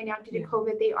unfortunately right now due to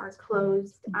COVID, they are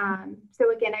closed.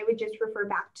 So again, I would just refer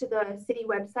back to the city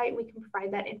website. We can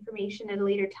provide that information at a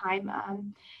later time. I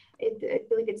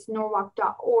believe it's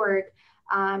norwalk.org,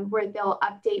 where they'll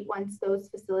update once those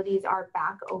facilities are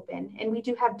back open. And we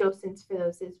do have docents for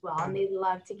those as well, and they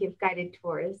love to give guided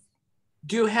tours.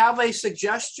 Do you have a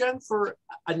suggestion for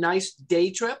a nice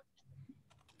day trip?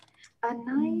 A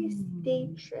nice day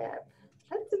trip.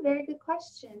 That's a very good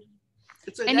question.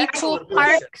 Any cool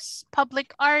parks,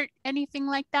 public art, anything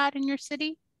like that in your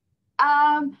city?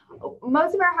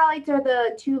 Most of our highlights are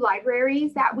the 2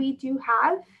 libraries that we do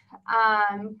have.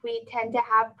 We tend to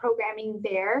have programming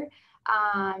there,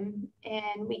 and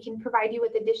we can provide you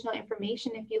with additional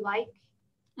information if you like.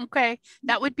 Okay,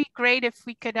 that would be great if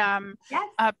we could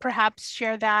perhaps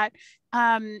share that.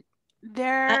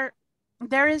 There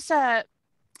is a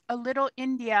little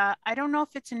India. I don't know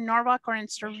if it's in Norwalk or in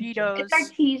Cerritos. It's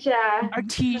Artesia.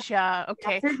 Artesia.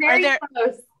 Okay. Yes, we're very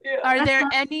close. Are there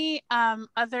any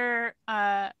other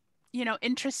you know,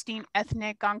 interesting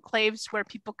ethnic enclaves where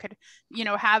people could, you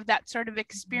know, have that sort of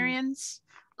experience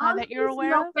that you're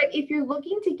aware of? But if you're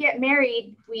looking to get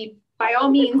married, by all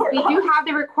means, we do have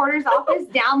the recorder's office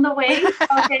down the way. So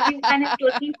if anyone is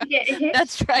looking to get hitched.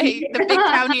 That's right. The big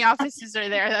county offices are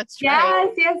there. That's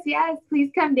right. Yes. Please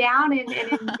come down and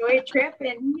enjoy a trip,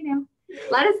 and you know,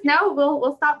 let us know.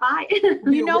 We'll stop by.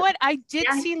 You know what? I did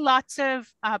see lots of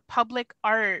public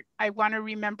art. I want to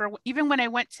remember, even when I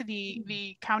went to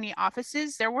the county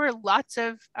offices, there were lots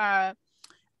of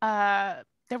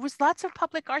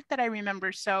public art that I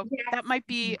remember. So that might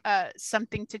be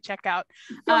something to check out.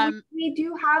 So we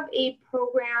do have a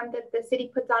program that the city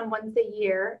puts on once a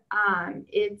year.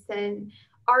 It's an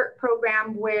art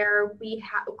program where we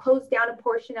close down a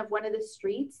portion of one of the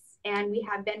streets, and we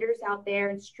have vendors out there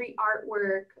and street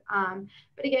artwork.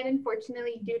 But again,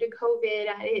 unfortunately, due to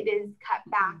COVID, it is cut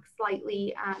back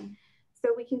slightly.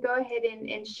 So we can go ahead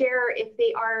and share if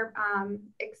they are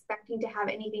expecting to have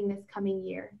anything this coming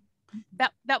year.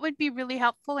 That would be really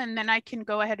helpful, and then I can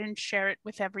go ahead and share it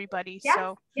with everybody. Yes,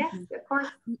 so yes, of course.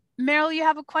 Meryl, you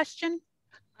have a question?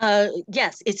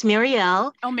 Yes, it's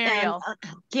Marielle. Oh, Marielle.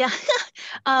 Yeah.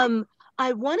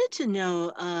 I wanted to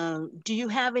know, do you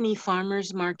have any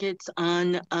farmers markets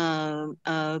on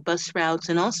bus routes?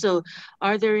 And also,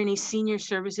 are there any senior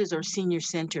services or senior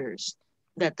centers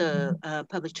that the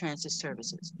public transit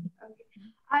services?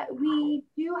 We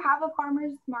do have a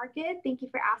farmers market. Thank you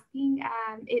for asking.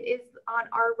 It is on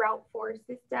our Route 4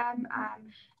 system.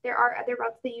 There are other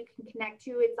routes that you can connect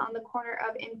to. It's on the corner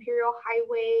of Imperial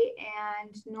Highway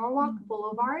and Norwalk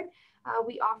Boulevard.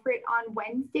 We offer it on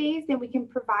Wednesdays, and we can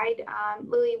provide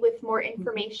Lily with more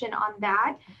information on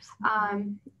that.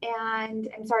 And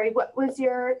I'm sorry, what was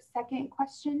your second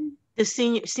question? The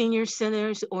senior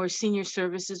centers or senior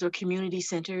services or community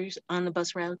centers on the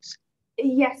bus routes?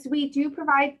 Yes, we do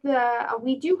provide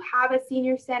we do have a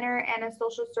senior center and a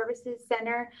social services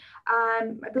center.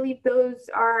 I believe those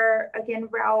are, again,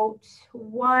 Route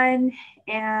 1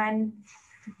 and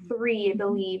 3, I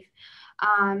believe.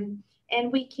 And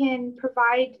we can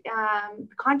provide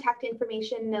contact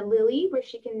information to Lily, where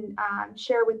she can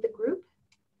share with the group.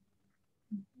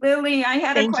 Lily, I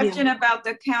had a Thank question you. about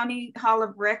the County Hall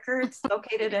of Records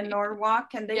located in Norwalk.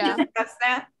 Can they discuss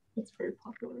that? It's very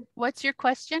popular. What's your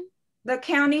question? The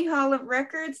County Hall of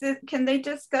Records, can they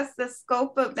discuss the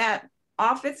scope of that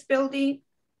office building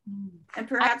and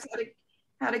perhaps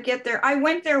how to get there? I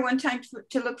went there one time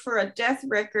to look for a death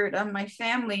record on my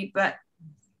family, but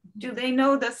do they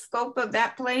know the scope of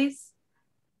that place?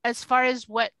 As far as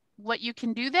what you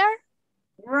can do there?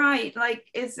 Right, like,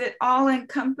 is it all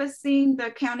encompassing, the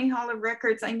County Hall of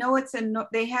Records? I know it's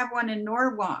they have one in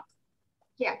Norwalk.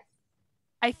 Yes.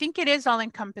 I think it is all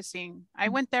encompassing. I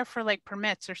went there for like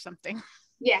permits or something.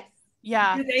 Yes.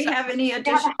 Yeah. Do they have any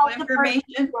additional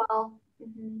information? Well,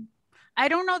 I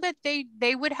don't know that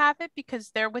they would have it because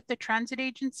they're with the transit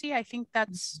agency. I think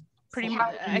that's pretty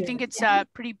much, I think it's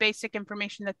pretty basic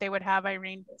information that they would have,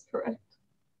 Irene. That's correct.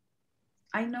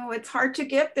 I know it's hard to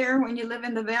get there when you live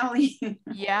in the valley.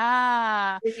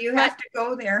 Yeah. You have to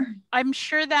go there. I'm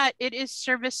sure that it is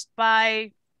serviced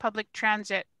by public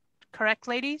transit, correct,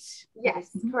 ladies? Yes,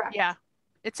 correct. Yeah.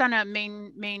 It's on a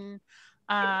main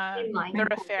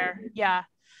thoroughfare. Yeah.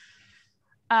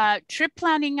 Trip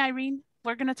planning, Irene.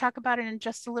 We're going to talk about it in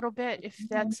just a little bit if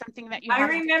that's something that you I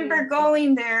remember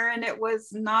going there and it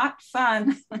was not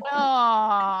fun. When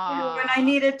I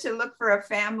needed to look for a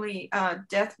family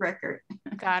death record.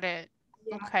 Got it.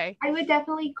 Yeah. Okay. I would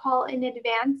definitely call in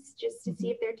advance just to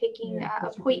see if they're taking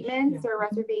appointments or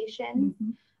reservations.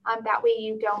 That way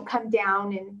you don't come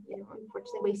down and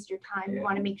unfortunately waste your time. You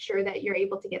want to make sure that you're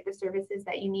able to get the services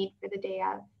that you need for the day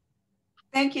of.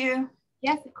 Thank you.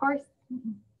 Yes, of course.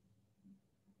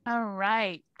 All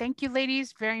right. Thank you,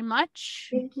 ladies, very much.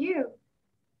 Thank you.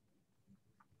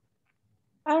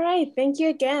 All right. Thank you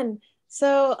again.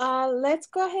 So let's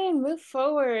go ahead and move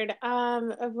forward.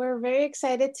 We're very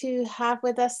excited to have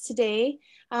with us today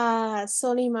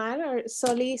Soli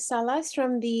Salas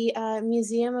from the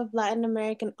Museum of Latin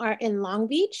American Art in Long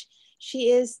Beach.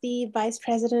 She is the Vice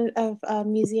President of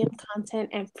Museum Content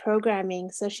and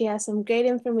Programming. So she has some great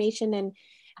information and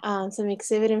some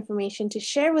exhibit information to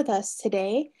share with us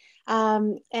today.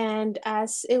 And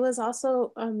as it was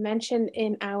also mentioned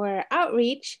in our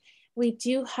outreach, we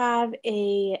do have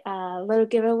a little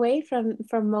giveaway from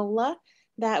Mola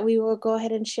that we will go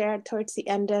ahead and share towards the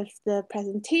end of the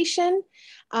presentation.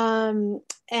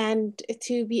 And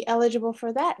to be eligible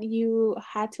for that, you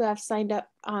had to have signed up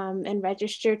and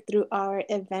registered through our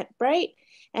Eventbrite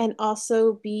and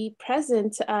also be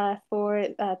present for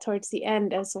towards the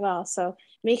end as well. So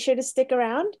make sure to stick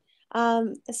around.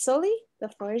 Soli, the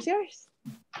floor is yours.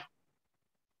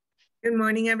 Good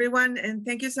morning, everyone, and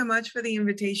thank you so much for the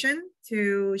invitation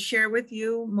to share with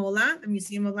you MOLA, the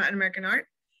Museum of Latin American Art.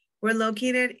 We're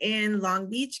located in Long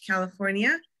Beach,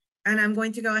 California, and I'm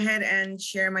going to go ahead and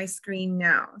share my screen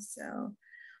now. So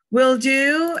we'll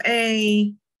do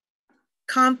a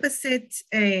composite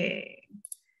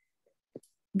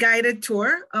guided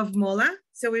tour of MOLA.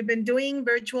 So we've been doing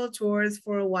virtual tours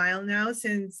for a while now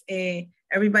since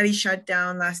everybody shut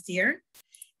down last year.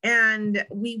 And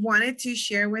we wanted to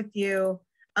share with you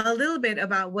a little bit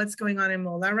about what's going on in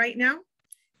MOLA right now,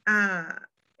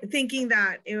 thinking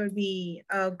that it would be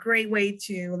a great way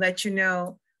to let you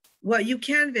know what you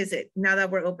can visit now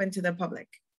that we're open to the public.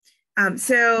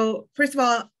 So first of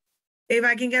all, if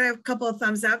I can get a couple of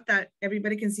thumbs up that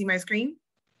everybody can see my screen.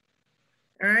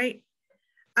 All right.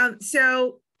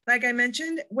 So like I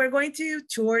mentioned, we're going to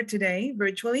tour today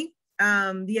virtually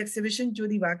the exhibition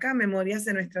Judy Vaca, Memorias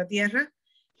de Nuestra Tierra,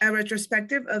 a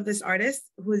retrospective of this artist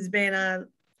who's been a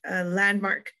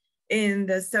landmark in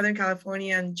the Southern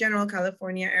California and general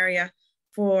California area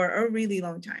for a really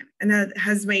long time. And that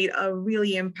has made a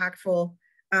really impactful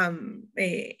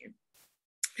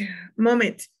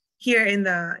moment here in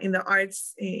the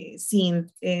arts scene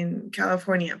in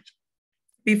California.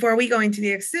 Before we go into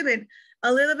the exhibit,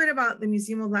 a little bit about the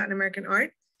Museum of Latin American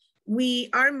Art.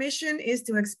 Our mission is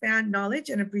to expand knowledge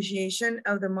and appreciation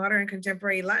of the modern and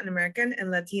contemporary Latin American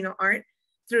and Latino art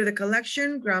through the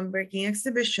collection, groundbreaking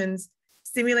exhibitions,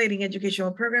 stimulating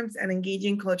educational programs, and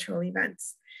engaging cultural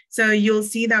events. So you'll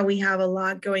see that we have a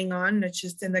lot going on, not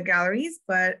just in the galleries,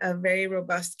 but a very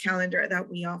robust calendar that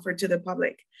we offer to the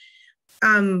public.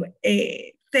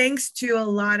 Thanks to a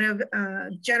lot of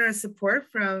generous support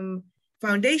from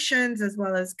foundations, as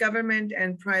well as government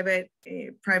and private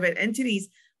entities,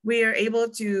 we are able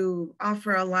to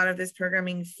offer a lot of this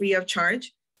programming free of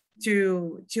charge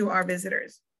to our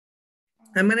visitors.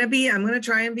 I'm gonna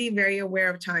try and be very aware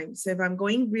of time. So if I'm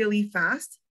going really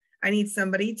fast, I need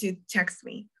somebody to text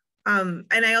me. And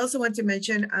I also want to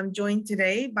mention, I'm joined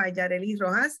today by Yareli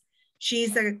Rojas.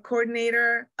 She's the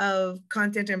coordinator of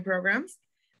content and programs.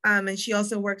 And she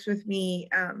also works with me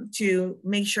to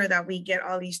make sure that we get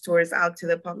all these tours out to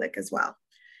the public as well.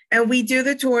 And we do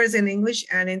the tours in English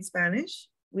and in Spanish.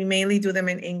 We mainly do them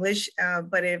in English,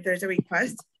 but if there's a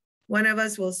request, one of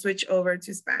us will switch over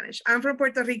to Spanish. I'm from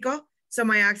Puerto Rico, so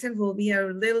my accent will be a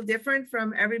little different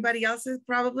from everybody else's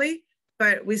probably,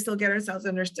 but we still get ourselves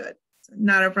understood. So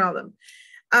not a problem.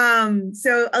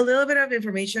 So a little bit of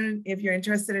information if you're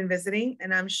interested in visiting,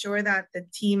 and I'm sure that the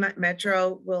team at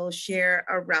Metro will share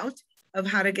a route of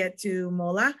how to get to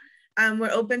MOLA.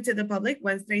 We're open to the public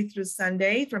Wednesday through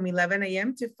Sunday from 11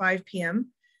 a.m. to 5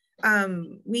 p.m.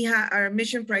 Our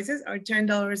admission prices are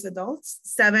 $10 adults,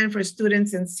 $7 for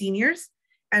students and seniors,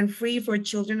 and free for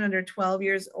children under 12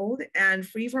 years old, and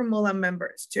free for MOLA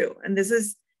members too. And this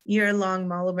is year-long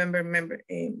MOLA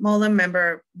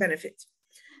member benefit.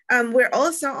 We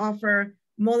also offer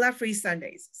MOLA free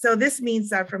Sundays. So this means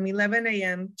that from 11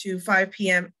 a.m. to 5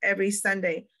 p.m. every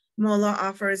Sunday, MOLA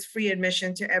offers free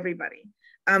admission to everybody.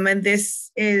 And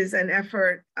this is an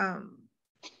effort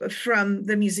from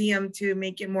the museum to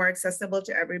make it more accessible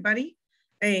to everybody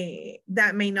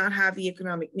that may not have the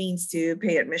economic means to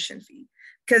pay admission fee,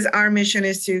 because our mission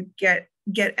is to get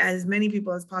as many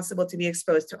people as possible to be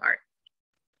exposed to art.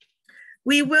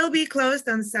 We will be closed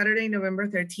on Saturday, November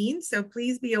 13th, so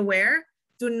please be aware.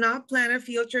 Do not plan a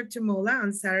field trip to MOLA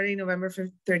on Saturday, November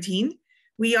 13th.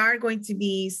 We are going to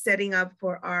be setting up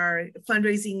for our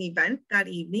fundraising event that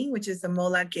evening, which is the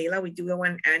MOLA Gala. We do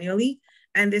one annually,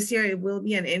 and this year it will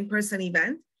be an in-person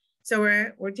event. So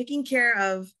we're taking care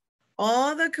of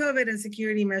all the COVID and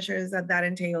security measures that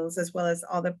entails, as well as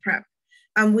all the prep.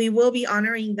 We will be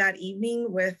honoring that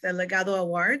evening with the Legado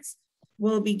Awards.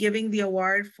 We'll be giving the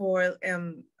award for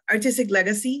artistic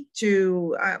legacy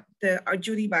to our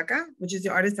Judy Baca, which is the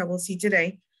artist that we'll see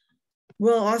today.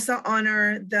 We'll also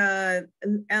honor the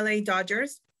LA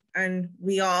Dodgers, and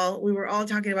we were all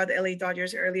talking about the LA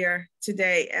Dodgers earlier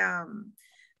today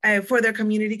for their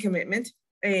community commitment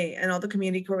and all the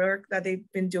community work that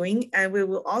they've been doing. And we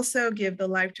will also give the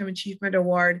Lifetime Achievement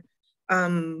Award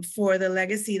for the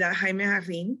legacy that Jaime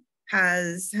Jarrin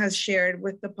has shared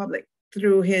with the public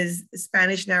through his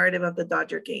Spanish narrative of the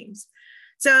Dodger games.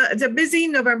 So it's a busy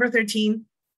November 13.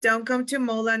 Don't come to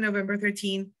MOLA November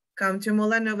 13. Come to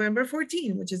MOLA November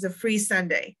 14, which is a free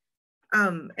Sunday.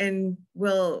 And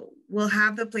we'll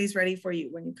have the place ready for you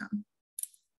when you come.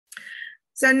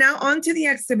 So now on to the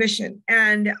exhibition,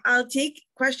 and I'll take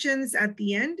questions at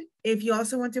the end. If you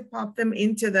also want to pop them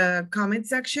into the comment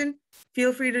section,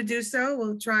 feel free to do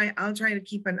so. I'll try to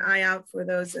keep an eye out for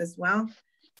those as well.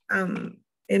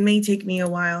 It may take me a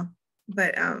while,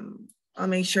 but I'll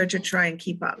make sure to try and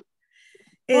keep up.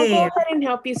 We'll go ahead and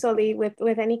help you, Soli,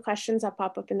 with any questions that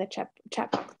pop up in the chat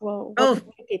box. We'll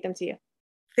communicate them to you.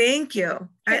 Thank you.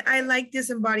 I like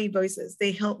disembodied voices.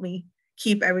 They help me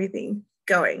keep everything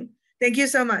going. Thank you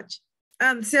so much.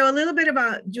 So a little bit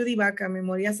about Judy Baca,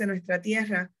 Memorias de Nuestra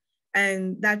Tierra,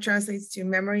 and that translates to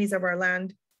Memories of Our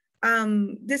Land.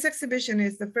 This exhibition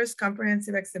is the first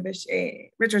comprehensive exhibition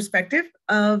retrospective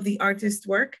of the artist's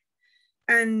work.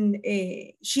 And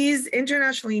she's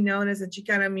internationally known as a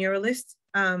Chicana muralist,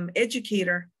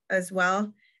 educator as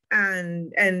well,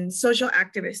 and social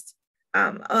activist.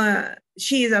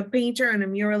 She's a painter and a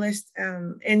muralist,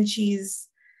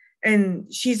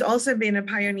 and she's also been a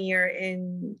pioneer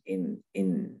in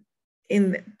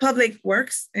public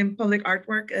works and public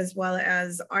artwork, as well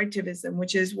as artivism,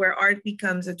 which is where art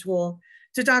becomes a tool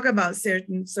to talk about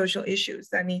certain social issues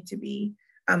that need to be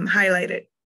highlighted.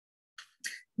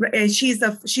 And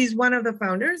she's one of the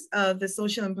founders of the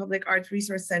Social and Public Arts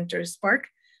Resource Center, SPARC,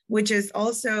 which is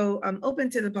also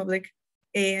open to the public,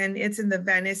 and it's in the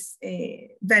Venice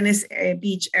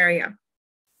Beach area.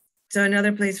 So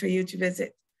another place for you to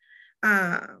visit.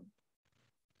 Oh,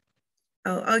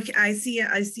 okay. I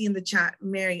see in the chat,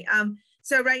 Mary.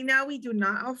 So right now we do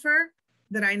not offer,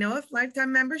 that I know of,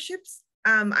 lifetime memberships.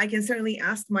 I can certainly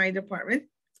ask my department,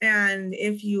 and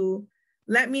if you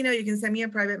let me know, you can send me a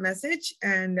private message,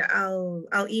 and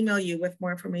I'll email you with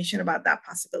more information about that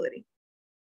possibility.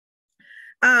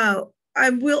 I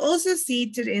will also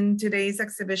see in today's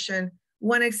exhibition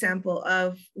one example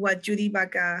of what Judy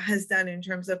Baca has done in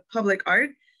terms of public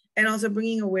art, and also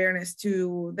bringing awareness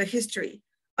to the history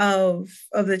of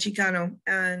the Chicano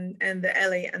and the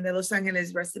LA and the Los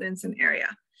Angeles residents and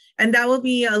area. And that will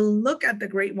be a look at the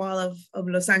Great Wall of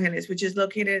Los Angeles, which is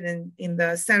located in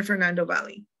the San Fernando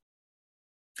Valley.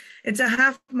 It's a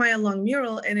half-mile long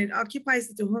mural, and it occupies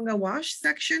the Tujunga Wash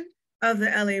section of the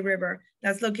LA River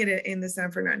that's located in the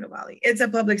San Fernando Valley. It's a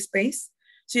public space,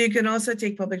 so you can also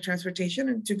take public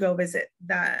transportation to go visit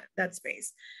that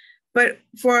space. But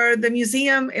for the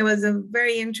museum, it was a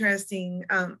very interesting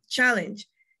challenge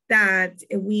that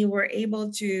we were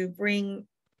able to bring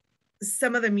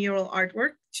some of the mural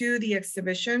artwork to the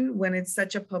exhibition when it's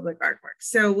such a public artwork.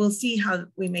 So we'll see how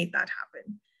we made that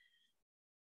happen.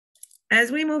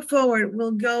 As we move forward,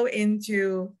 we'll go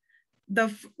into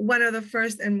one of the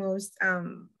first and most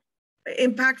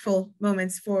impactful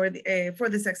moments for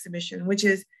this exhibition, which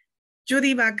is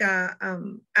Judy Baca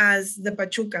as the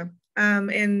Pachuca.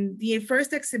 And the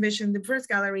first exhibition, the first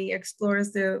gallery,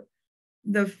 explores the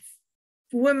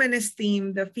womanist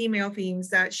theme, the female themes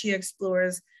that she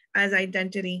explores as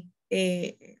identity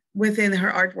within her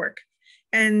artwork.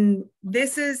 And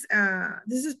this is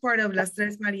part of Las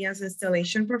Tres Marias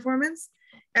installation performance.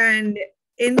 And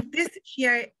in this,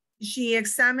 she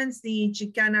examines the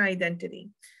Chicana identity.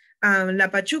 La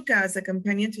Pachuca, as a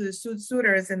companion to the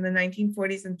suitors in the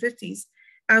 1940s and 50s,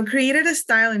 created a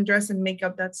style in dress and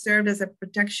makeup that served as a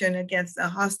protection against a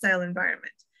hostile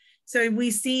environment. So we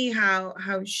see how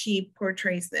she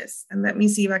portrays this. And let me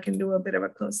see if I can do a bit of a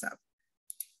close-up.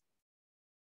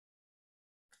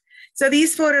 So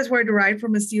these photos were derived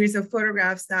from a series of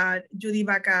photographs that Judy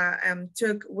Baca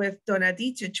took with Donna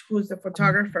Dicic, who's the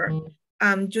photographer.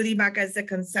 Judy Baca is the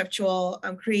conceptual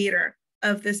creator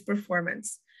of this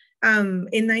performance. In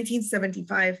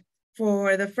 1975,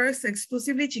 for the first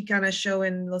exclusively Chicana show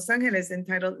in Los Angeles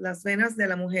entitled Las Venas de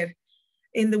la Mujer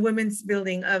in the Women's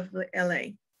Building of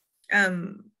LA.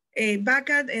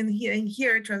 Baca in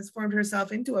here transformed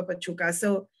herself into a Pachuca.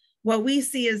 So what we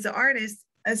see is the artist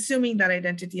assuming that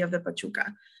identity of the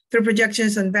Pachuca through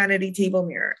projections on vanity table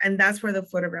mirror. And that's where the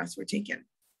photographs were taken.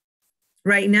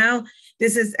 Right now,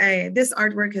 this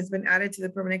artwork has been added to the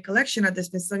permanent collection at the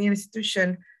Smithsonian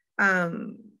Institution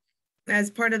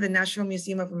as part of the National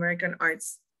Museum of American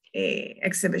Art's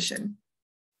exhibition.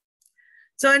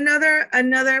 So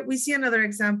we see another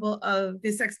example of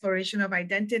this exploration of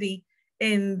identity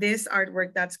in this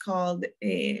artwork that's called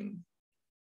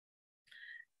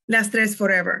Las Tres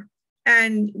Forever.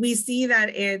 And we see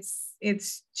that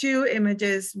it's two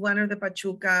images, one of the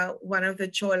Pachuca, one of the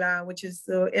Chola, which is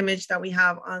the image that we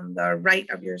have on the right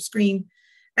of your screen.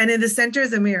 And in the center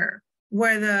is a mirror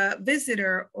where the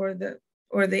visitor or the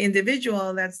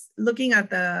individual that's looking at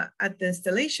the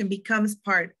installation becomes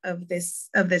part of this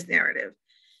narrative.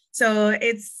 So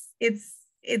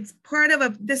it's part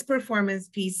of this performance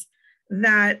piece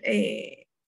that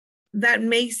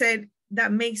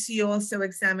makes you also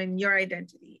examine your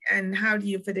identity and how do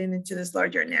you fit into this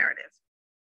larger narrative.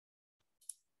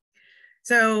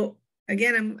 So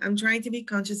again, I'm trying to be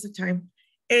conscious of time.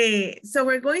 So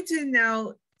we're going to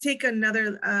now take a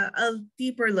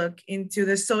deeper look into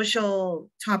the social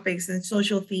topics and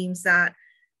social themes that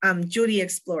Judy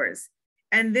explores.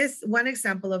 And this one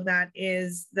example of that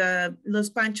is the Los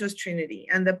Panchos Trinity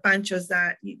and the panchos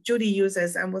that Judy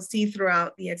uses and we'll see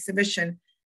throughout the exhibition,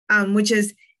 which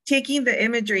is taking the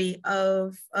imagery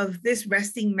of this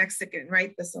resting Mexican,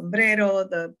 right? The sombrero,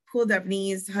 the pulled up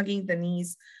knees, hugging the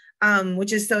knees,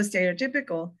 which is so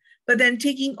stereotypical, but then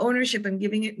taking ownership and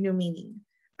giving it new meaning,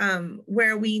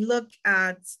 where we look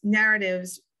at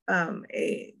narratives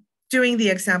doing the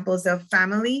examples of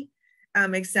family,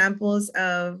 examples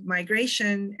of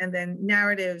migration, and then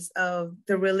narratives of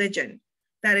the religion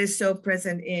that is so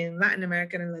present in Latin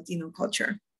American and Latino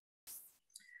culture.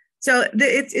 So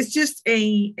it's just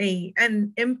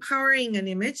an empowering an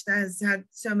image that has had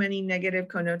so many negative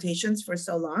connotations for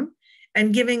so long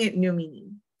and giving it new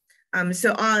meaning. This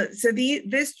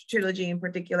trilogy in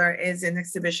particular is an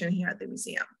exhibition here at the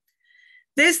museum.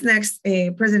 This next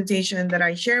presentation that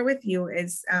I share with you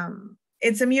is,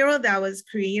 it's a mural that was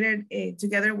created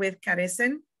together with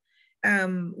Carecen,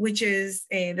 which is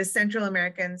the Central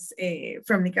Americans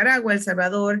from Nicaragua, El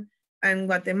Salvador, and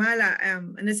Guatemala,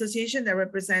 an association that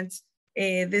represents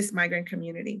this migrant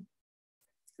community.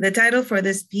 The title for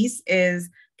this piece is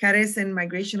Carecen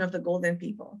Migration of the Golden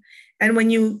People. And when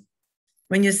you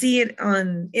see it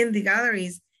in the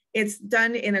galleries, it's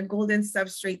done in a golden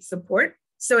substrate support.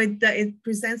 So it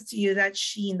presents to you that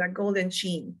sheen, that golden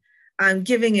sheen,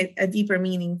 giving it a deeper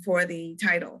meaning for the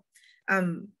title.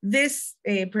 This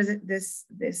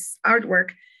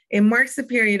artwork, it marks a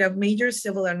period of major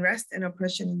civil unrest and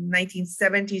oppression in the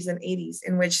 1970s and 80s,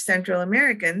 in which Central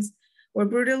Americans were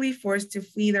brutally forced to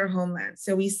flee their homeland.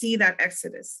 So we see that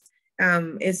exodus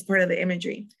is part of the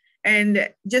imagery. And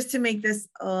just to make this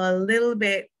a little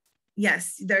bit,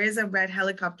 yes, there is a red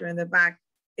helicopter in the back.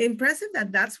 Impressive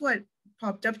that that's what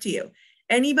popped up to you.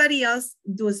 Anybody else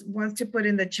wants to put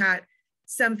in the chat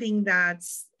something that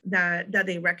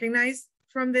they recognize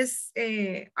from this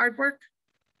artwork?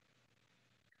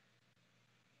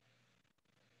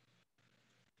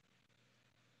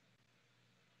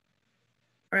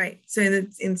 All right, so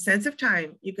in sense of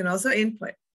time, you can also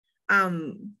input.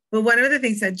 But one of the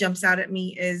things that jumps out at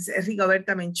me is Rigoberta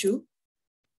Menchú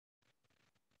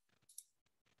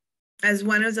as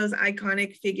one of those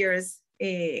iconic figures,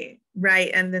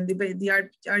 right? And then the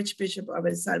Archbishop of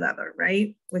El Salvador,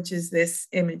 right? Which is this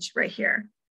image right here.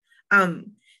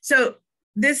 So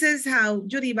this is how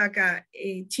Judy Baca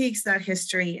takes that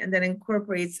history and then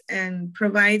incorporates and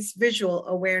provides visual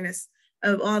awareness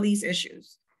of all these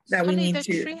issues that we need to.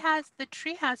 The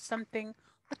tree has something.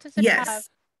 What does it have?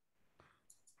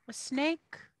 A snake?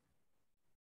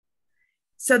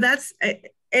 So that's,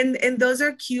 and those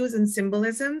are cues and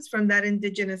symbolisms from that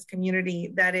indigenous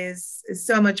community that is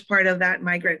so much part of that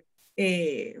migrant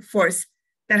force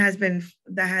that has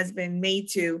been made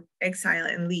to exile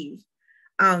and leave.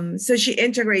 So she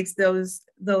integrates those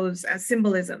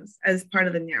symbolisms as part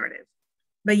of the narrative.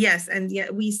 But yes, and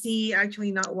yet we see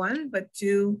actually not one, but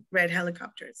two red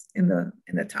helicopters in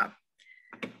the top.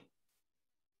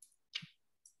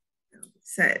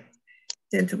 Said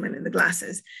gentleman in the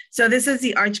glasses. So this is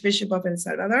the Archbishop of El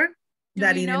Salvador.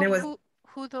 Do you know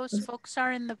who those folks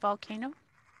are in the volcano?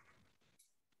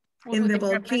 In the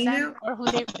volcano? Or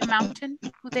the mountain,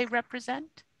 who they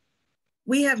represent?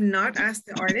 We have not asked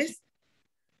the artist.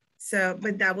 So,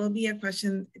 but that will be a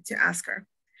question to ask her.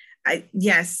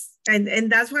 Yes, and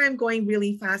that's why I'm going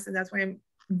really fast, and that's why I'm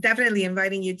definitely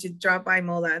inviting you to drop by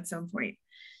MOLA at some point.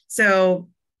 So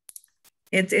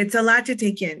it's a lot to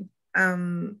take in.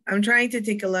 I'm trying to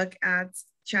take a look at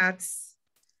chats.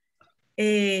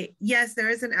 Yes, there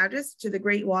is an address to the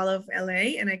Great Wall of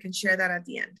LA, and I can share that at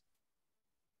the end.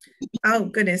 Oh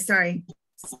goodness, sorry,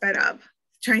 sped up.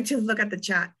 Trying to look at the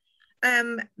chat.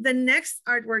 The next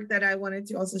artwork that I wanted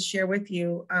to also share with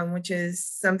you, which is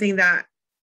something that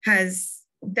has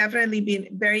definitely been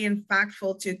very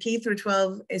impactful to K through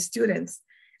 12 students,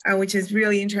 which is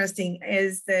really interesting,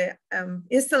 is the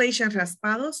installation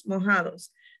Raspados Mojados,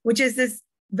 which is this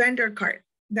vendor cart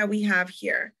that we have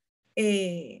here.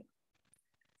 And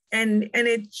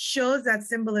it shows that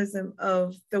symbolism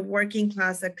of the working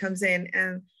class that comes in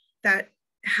and that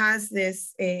has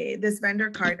this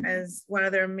vendor cart as one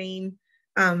of their main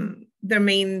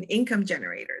income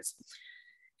generators.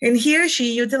 And here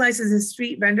she utilizes a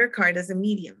street vendor cart as a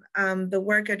medium. The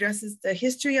work addresses the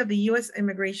history of the US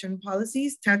immigration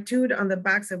policies tattooed on the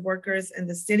backs of workers in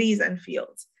the cities and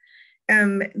fields.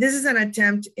 This is an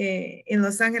attempt in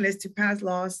Los Angeles to pass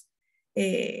laws,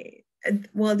 the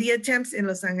attempts in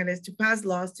Los Angeles to pass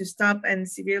laws to stop and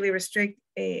severely restrict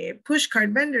push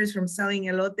cart vendors from selling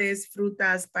elotes,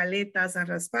 frutas, paletas, and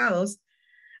raspados,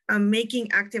 making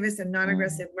activists and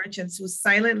non-aggressive merchants who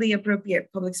silently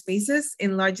appropriate public spaces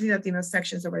in largely Latino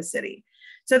sections of our city.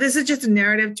 So this is just a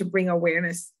narrative to bring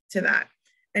awareness to that.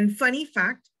 And funny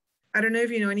fact, I don't know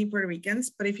if you know any Puerto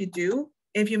Ricans, but if you do,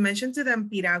 if you mention to them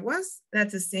piraguas,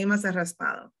 that's the same as a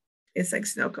raspado. It's like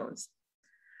snow cones.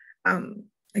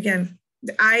 Again,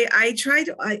 I try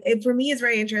to, for me, it's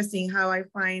very interesting how I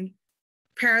find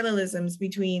parallelisms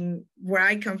between where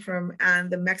I come from and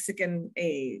the Mexican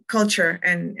culture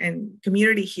and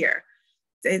community here.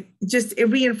 It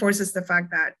reinforces the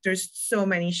fact that there's so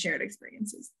many shared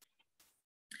experiences.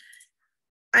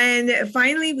 And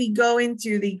finally, we go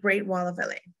into the Great Wall of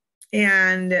LA.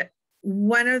 And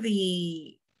one of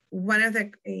the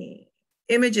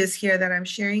images here that I'm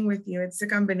sharing with you, it's a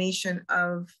combination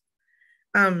of,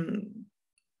 oh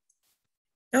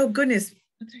goodness,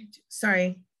 what did I do?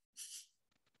 Sorry.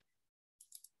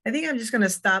 I think I'm just gonna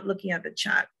stop looking at the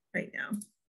chat right now.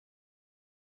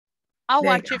 I'll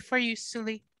watch it for you,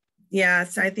 Sully. Yeah,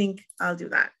 so I think I'll do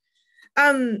that.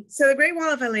 So the Great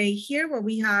Wall of LA, here what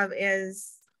we have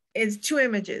is two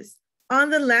images. On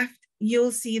the left,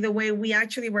 you'll see the way we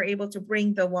actually were able to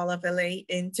bring the Wall of LA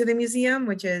into the museum,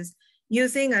 which is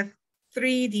using a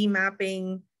 3D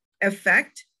mapping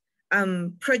effect,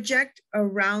 project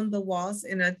around the walls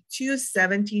in a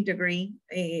 270-degree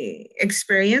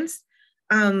experience,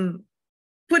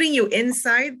 putting you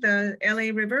inside the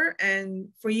LA River and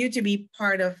for you to be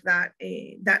part of that,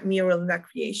 that mural and that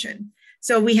creation.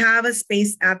 So we have a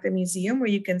space at the museum where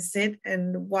you can sit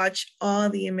and watch all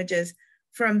the images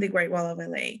from the Great Wall of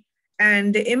LA.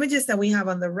 And the images that we have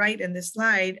on the right in the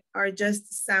slide are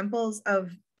just samples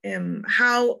of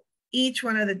how each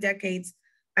one of the decades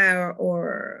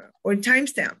or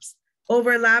timestamps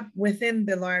overlap within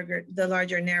the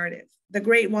larger narrative. The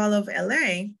Great Wall of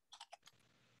LA,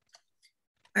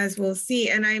 as we'll see,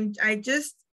 and I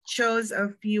just chose a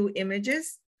few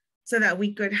images so that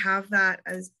we could have that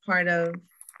as part of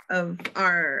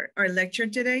our lecture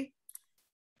today.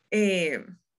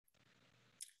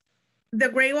 The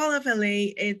Great Wall of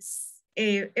LA,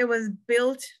 it was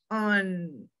built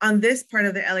on this part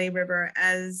of the LA River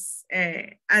as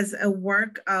a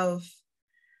work of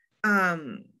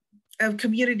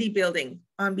community building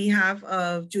on behalf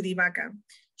of Judy Vaca.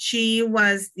 She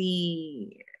was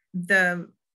the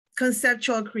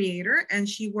conceptual creator, and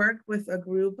she worked with a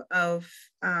group of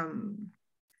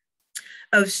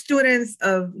students,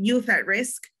 of youth at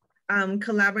risk,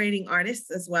 collaborating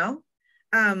artists as well,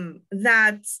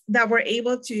 that were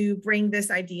able to bring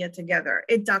this idea together.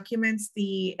 It documents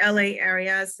the LA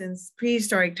area since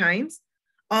prehistoric times,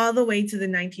 all the way to the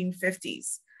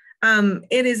 1950s.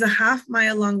 It is a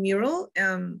half-mile-long mural,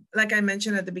 like I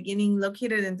mentioned at the beginning,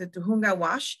 located in the Tujunga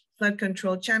Wash flood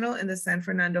control channel in the San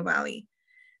Fernando Valley.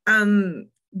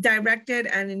 Directed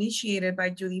and initiated by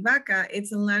Judy Vaca,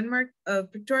 it's a landmark of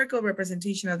pictorial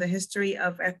representation of the history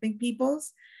of ethnic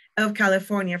peoples of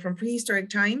California from prehistoric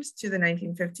times to the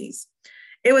 1950s.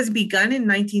 It was begun in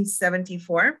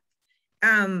 1974.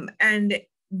 And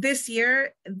this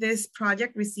year, this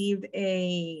project received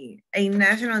a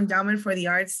National Endowment for the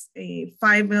Arts, a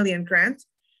 $5 million grant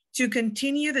to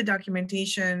continue the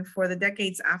documentation for the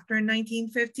decades after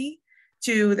 1950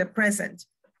 to the present.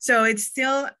 So it's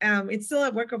still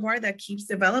a work of art that keeps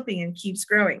developing and keeps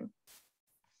growing.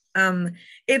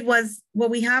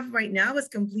 What we have right now was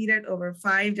completed over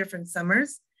 5 different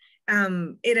summers.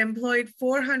 It employed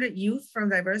 400 youth from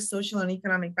diverse social and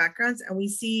economic backgrounds, and we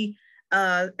see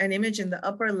an image in the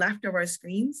upper left of our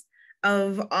screens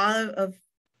of a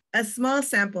small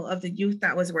sample of the youth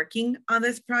that was working on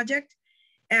this project.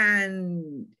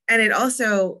 And it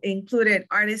also included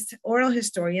artists, oral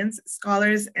historians,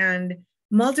 scholars, and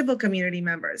multiple community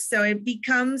members. So it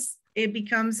becomes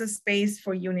a space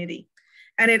for unity.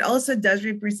 And it also does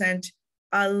represent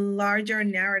a larger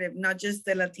narrative, not just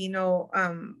the Latino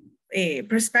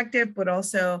perspective, but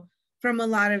also from a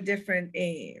lot of different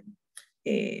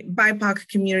BIPOC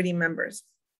community members.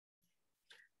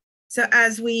 So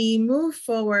as we move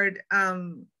forward,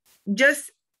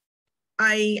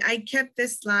 I kept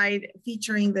this slide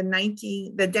featuring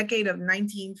the decade of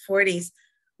 1940s,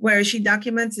 where she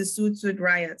documents the Sud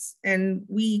riots. And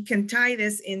we can tie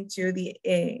this into the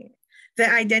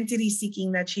identity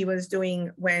seeking that she was doing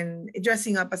when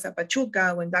dressing up as a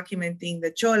Pachuca, when documenting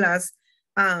the Cholas,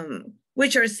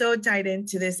 which are so tied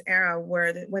into this era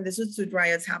when the Sud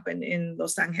riots happened in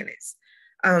Los Angeles.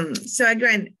 So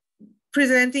again,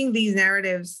 presenting these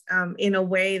narratives in a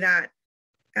way that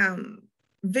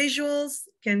visuals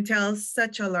can tell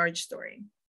such a large story.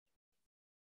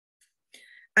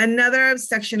 Another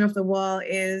section of the wall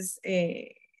is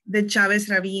the Chavez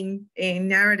Rabin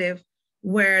narrative,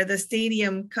 where the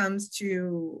stadium comes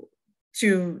to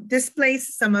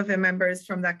displace some of the members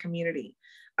from that community.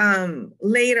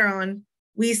 Later on,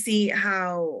 we see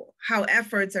how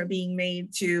efforts are being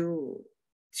made to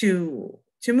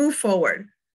move forward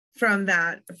from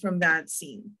that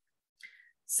scene.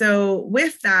 So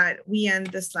with that, we end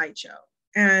the slideshow.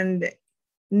 And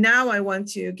now I want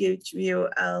to give you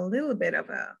a little bit of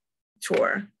a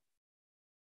tour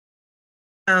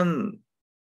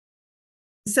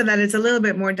so that it's a little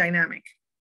bit more dynamic.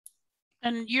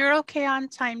 And you're okay on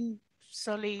time,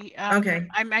 Sully. Okay.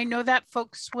 I know that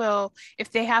folks will,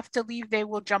 if they have to leave, they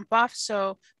will jump off.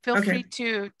 So feel free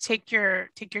to take your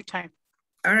time.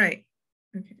 All right.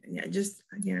 Okay. Yeah, just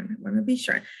again, I want to be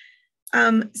sure.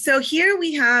 So here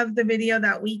we have the video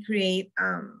that we create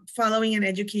following an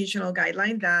educational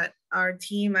guideline that our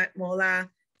team at MOLA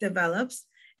develops.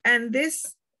 And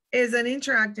this is an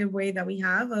interactive way that we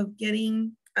have of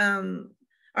getting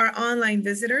our online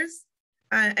visitors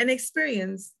an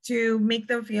experience to make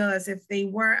them feel as if they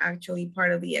were actually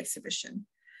part of the exhibition.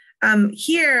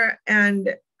 Here,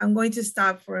 and I'm going to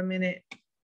stop for a minute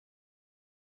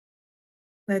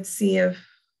let's see if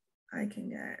I can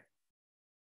get.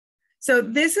 So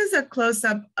this is a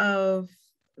close-up of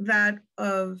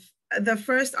the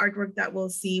first artwork that we'll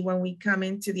see when we come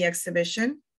into the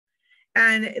exhibition.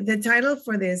 And the title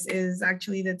for this is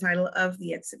actually the title of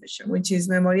the exhibition, which is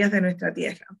Memorias de Nuestra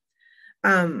Tierra.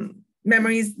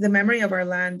 Memories, the memory of our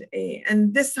land.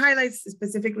 And this highlights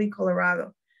specifically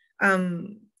Colorado,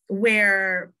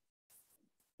 where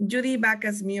Judy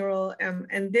Baca's mural,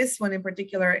 and this one in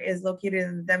particular is located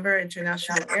in Denver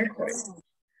International Airport.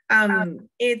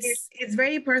 It's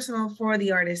very personal for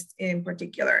the artist in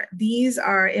particular. These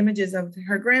are images of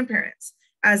her grandparents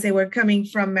as they were coming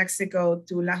from Mexico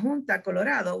to La Junta,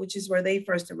 Colorado, which is where they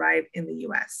first arrived in the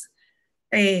US.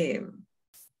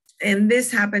 And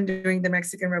this happened during the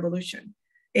Mexican Revolution.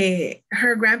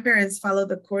 Her grandparents followed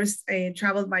the course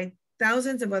traveled by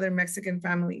thousands of other Mexican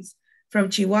families from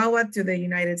Chihuahua to the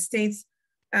United States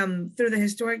through the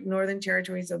historic northern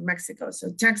territories of Mexico.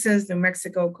 So Texas, New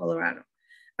Mexico, Colorado,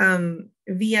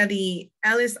 via the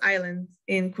Ellis Islands,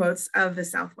 in quotes, of the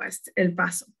Southwest, El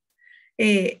Paso.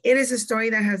 It is a story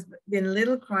that has been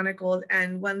little chronicled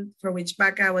and one for which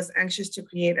Baca was anxious to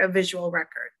create a visual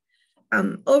record.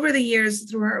 Over the years,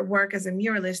 through her work as a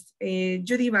muralist,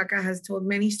 Judy Baca has told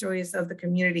many stories of the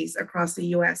communities across the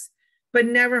US, but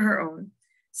never her own.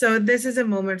 So this is a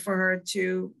moment for her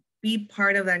to be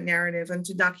part of that narrative and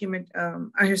to document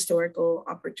a historical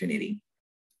opportunity.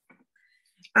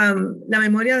 La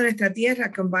Memoria de Nuestra Tierra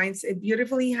combines a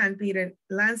beautifully hand-painted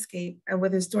landscape and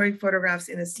with historic photographs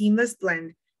in a seamless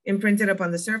blend imprinted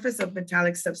upon the surface of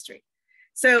metallic substrate.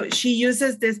 So she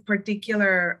uses this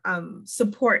particular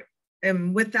support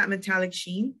with that metallic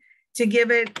sheen to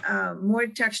give it more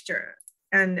texture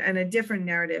and a different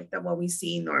narrative than what we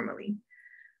see normally.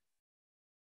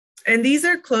 And these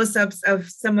are close-ups of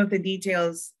some of the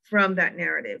details from that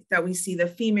narrative that we see the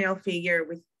female figure,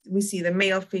 we see the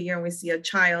male figure, and we see a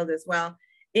child as well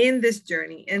in this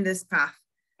journey, in this path,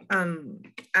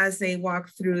 as they walk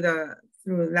through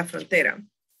La Frontera.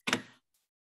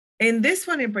 In this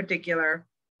one in particular,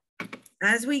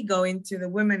 as we go into the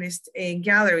womanist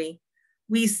gallery,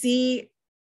 we see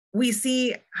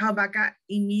how Baca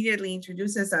immediately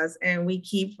introduces us, and we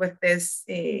keep with this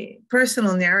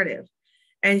personal narrative.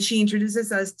 And she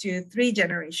introduces us to 3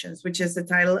 generations, which is the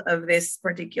title of this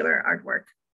particular artwork.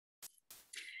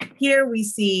 Here we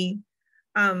see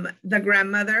the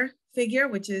grandmother figure,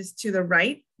 which is to the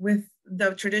right with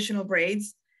the traditional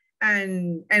braids.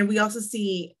 And we also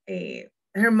see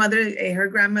her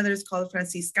grandmother is called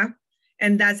Francisca,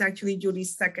 and that's actually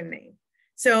Judy's second name.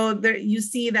 So there, you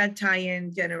see that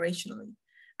tie-in generationally.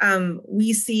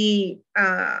 We see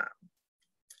her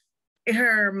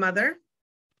mother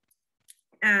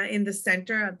in the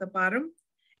center at the bottom.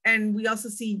 And we also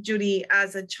see Judy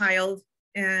as a child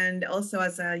and also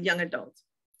as a young adult.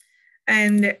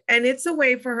 And it's a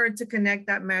way for her to connect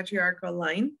that matriarchal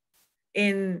line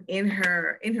in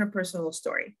her personal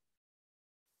story.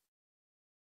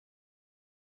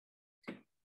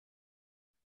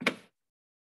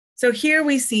 So here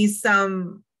we see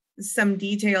some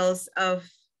details of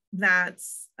that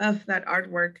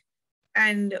artwork.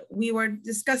 And we were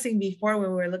discussing before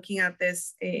when we were looking at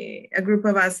this, a group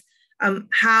of us,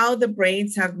 how the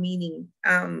braids have meaning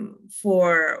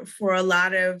for a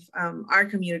lot of our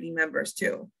community members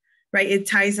too, right? It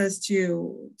ties us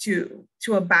to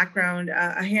a background,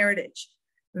 a heritage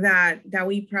that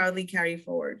we proudly carry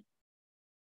forward.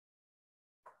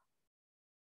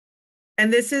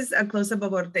 And this is a close-up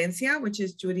of Hortensia, which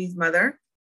is Judy's mother.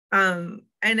 And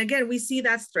again, we see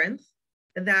that strength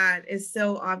that is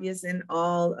so obvious in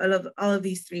all of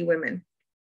these 3 women.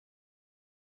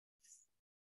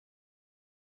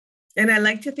 And I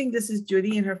like to think this is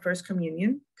Judy in her first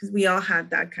communion, because we all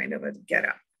had that kind of a get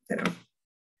up, you know.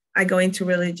 I go into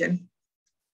religion.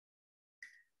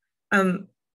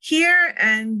 Here,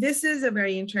 and this is a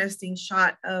very interesting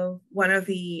shot of one of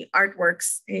the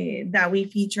artworks that we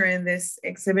feature in this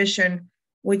exhibition,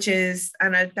 which is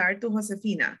an altar to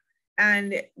Josefina.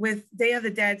 And with Day of the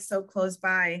Dead so close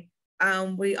by,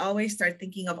 we always start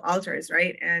thinking of altars,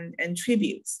 right? And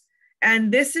tributes.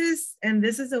 And this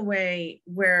is a way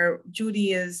where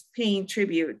Judy is paying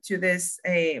tribute to this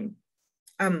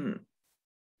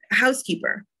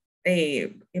housekeeper,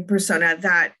 a persona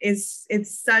that it's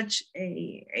such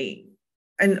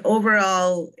an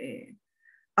overall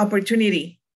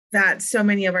opportunity that so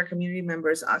many of our community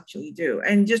members actually do.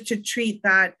 And just to treat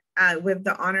that with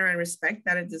the honor and respect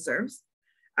that it deserves,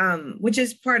 which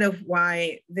is part of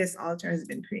why this altar has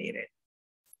been created.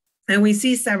 And we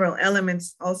see several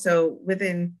elements also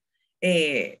within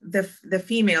the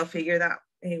female figure that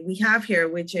we have here,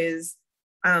 which is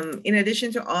In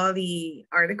addition to all the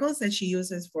articles that she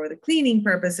uses for the cleaning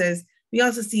purposes, we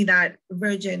also see that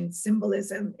virgin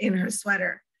symbolism in her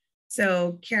sweater.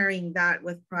 So carrying that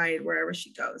with pride wherever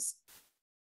she goes.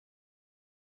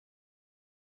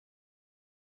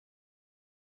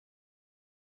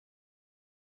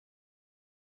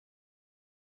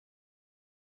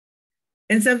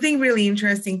 And something really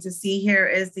interesting to see here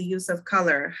is the use of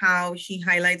color, how she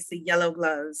highlights the yellow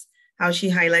gloves, how she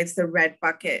highlights the red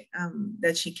bucket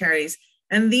that she carries.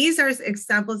 And these are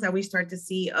examples that we start to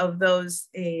see of those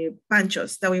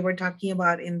panchos that we were talking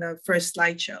about in the first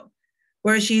slideshow,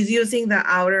 where she's using the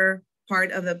outer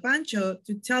part of the pancho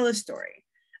to tell a story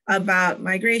about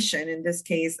migration, in this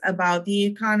case, about the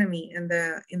economy in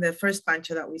the first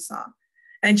pancho that we saw.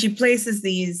 And she places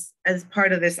these as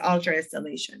part of this altar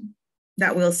installation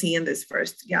that we'll see in this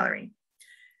first gallery.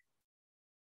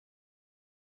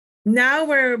 Now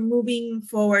we're moving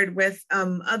forward with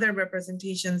other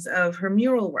representations of her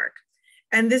mural work.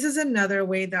 And this is another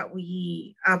way that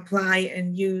we apply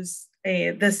and use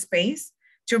the space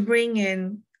to bring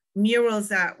in murals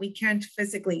that we can't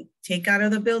physically take out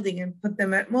of the building and put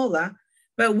them at MOLA,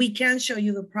 but we can show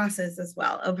you the process as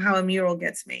well of how a mural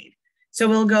gets made. So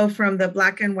we'll go from the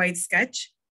black and white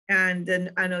sketch and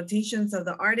the annotations of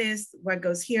the artist, what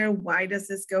goes here, why does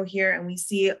this go here? And we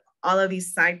see all of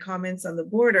these side comments on the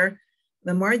border,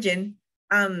 the margin.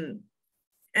 And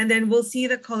then we'll see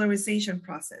the colorization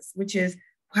process, which is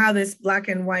how this black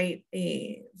and white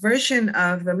version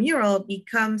of the mural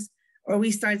becomes, or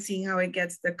we start seeing how it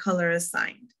gets the color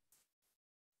assigned.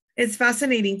 It's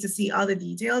fascinating to see all the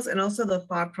details and also the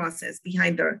thought process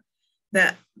behind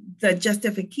the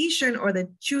justification or the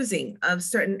choosing of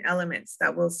certain elements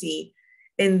that we'll see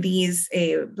in these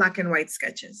black and white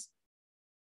sketches.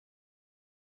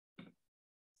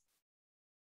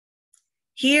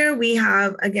 Here we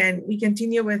have, again, we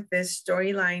continue with this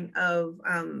storyline of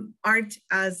art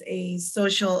as a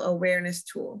social awareness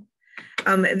tool.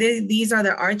 These are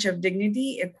the Arch of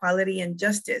Dignity, Equality, and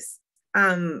Justice.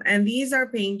 And these are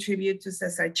paying tribute to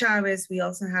Cesar Chavez. We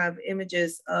also have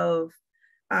images of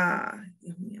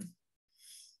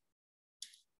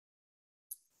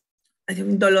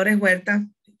Dolores Huerta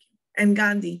and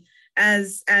Gandhi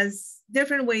as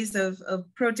different ways of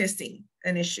protesting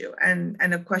an issue and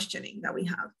of questioning that we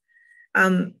have.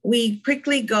 We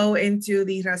quickly go into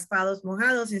the Raspados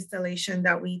Mojados installation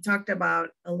that we talked about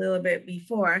a little bit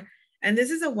before. And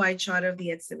this is a wide shot of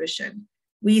the exhibition.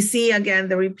 We see again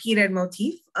the repeated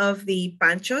motif of the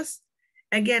panchos.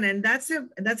 Again, and that's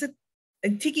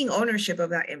taking ownership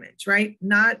of that image, right?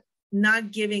 Not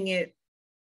giving it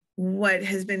what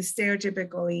has been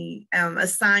stereotypically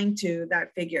assigned to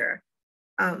that figure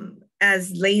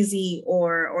as lazy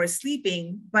or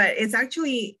sleeping, but it's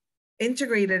actually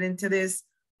integrated into this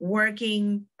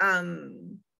working,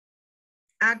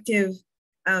 active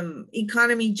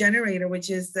economy generator, which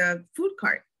is the food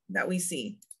cart that we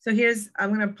see. So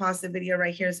I'm gonna pause the video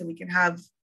right here so we can have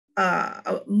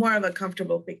more of a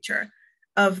comfortable picture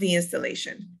of the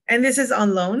installation. And this is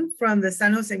on loan from the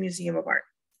San Jose Museum of Art.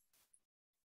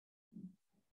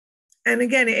 And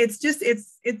again, it's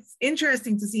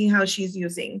interesting to see how she's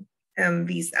using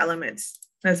these elements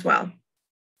as well.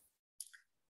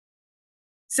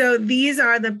 So these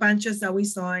are the panchos that we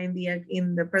saw in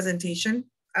the presentation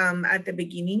at the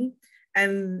beginning.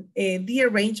 And the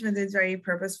arrangement is very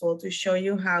purposeful to show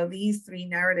you how these three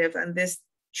narratives and this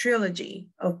trilogy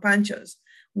of panchos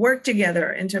work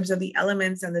together in terms of the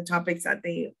elements and the topics that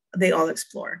they all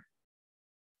explore.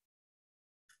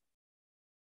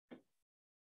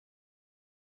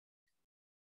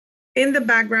 In the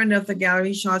background of the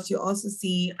gallery shots, you also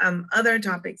see other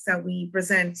topics that we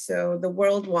present. So the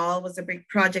World Wall was a big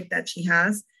project that she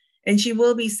has, and she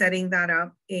will be setting that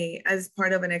up as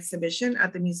part of an exhibition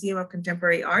at the Museum of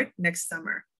Contemporary Art next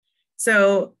summer.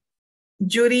 So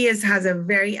Judy has a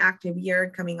very active year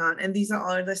coming on, and these are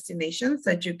all destinations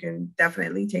that you can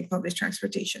definitely take public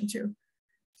transportation to.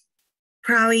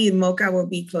 Probably Mocha will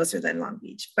be closer than Long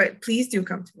Beach, but please do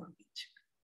come to Long Beach.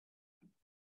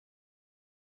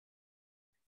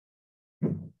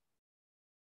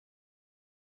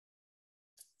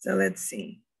 So let's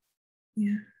see.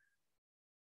 Yeah.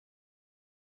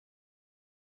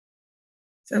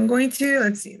 So I'm going to,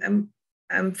 let's see,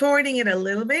 I'm forwarding it a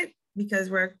little bit because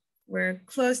we're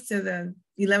close to the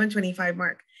 11:25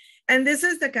 mark. And this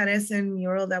is the Carecen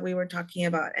mural that we were talking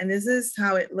about. And this is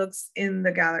how it looks in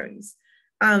the galleries.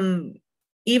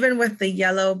 Even with the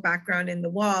yellow background in the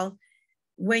wall,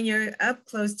 when you're up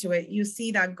close to it, you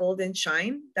see that golden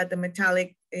shine that the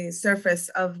metallic surface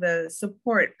of the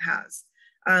support has.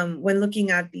 When looking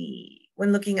at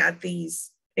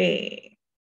these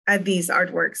at these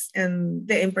artworks, and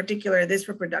in particular, this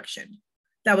reproduction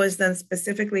that was done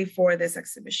specifically for this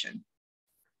exhibition.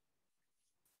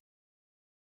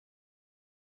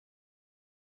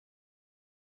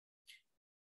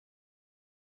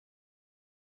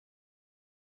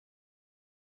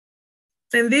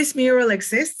 And this mural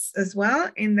exists as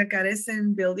well in the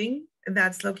Carecen building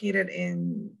that's located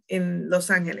in Los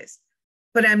Angeles.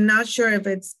 But I'm not sure if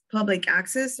it's public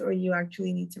access or you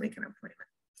actually need to make an appointment.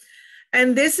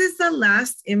 And this is the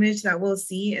last image that we'll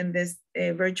see in this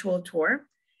virtual tour.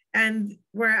 And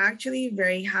we're actually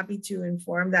very happy to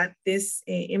inform that this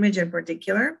image in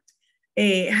particular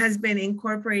has been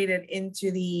incorporated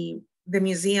into the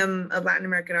Museum of Latin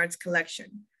American Arts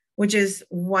collection, which is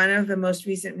one of the most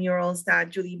recent murals that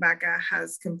Judy Baca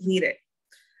has completed.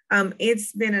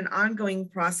 It's been an ongoing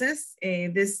process.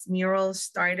 This mural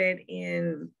started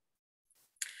in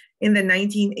the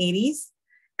 1980s,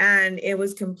 and it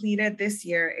was completed this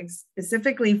year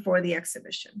specifically for the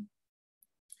exhibition.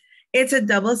 It's a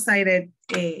double-sided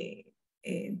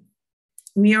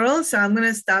mural, so I'm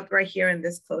gonna stop right here in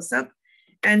this close-up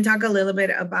and talk a little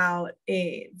bit about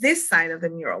this side of the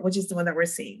mural, which is the one that we're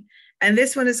seeing. And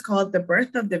this one is called The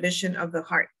Birth of the Vision of the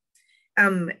Heart.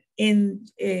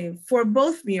 For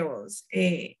both murals,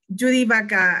 Judy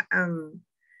Baca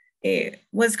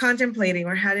was contemplating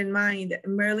or had in mind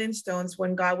Merlin Stone's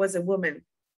When God Was a Woman,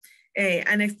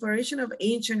 an exploration of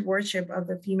ancient worship of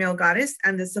the female goddess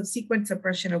and the subsequent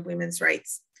suppression of women's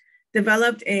rights.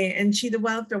 And she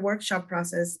developed a workshop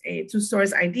process to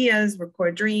source ideas,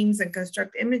 record dreams, and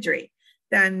construct imagery,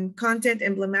 then content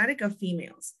emblematic of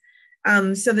females.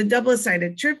 So the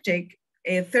double-sided triptych,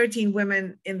 13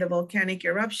 women in the volcanic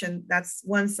eruption, that's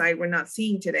one side we're not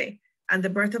seeing today. And The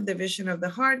Birth of the Vision of the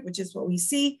Heart, which is what we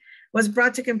see, was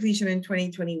brought to completion in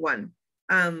 2021.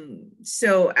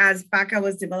 So as Baca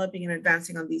was developing and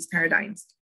advancing on these paradigms.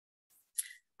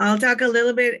 I'll talk a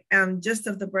little bit just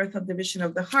of The Birth of the Vision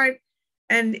of the Heart.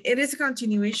 And it is a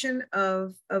continuation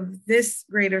of this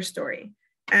greater story.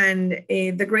 And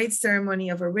the great ceremony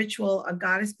of a ritual, a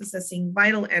goddess possessing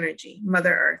vital energy,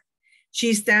 Mother Earth.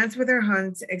 She stands with her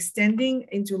hands extending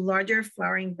into larger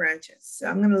flowering branches. So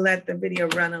I'm gonna let the video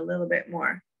run a little bit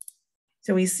more.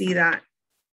 So we see that.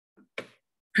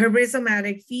 Her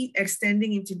rhizomatic feet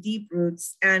extending into deep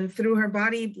roots, and through her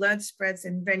body, blood spreads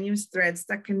in venous threads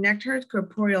that connect her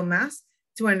corporeal mass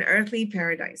to an earthly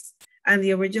paradise and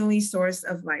the originating source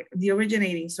of life,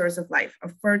 a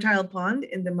fertile pond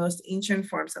in the most ancient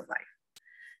forms of life.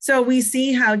 So we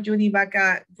see how Judy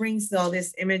Baca brings all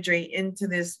this imagery into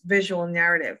this visual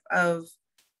narrative of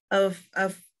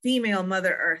female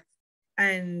Mother Earth,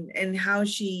 and how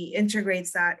she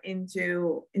integrates that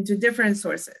into different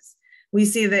sources. We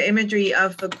see the imagery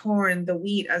of the corn, the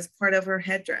wheat as part of her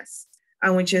headdress,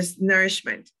 which is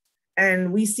nourishment.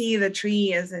 And we see the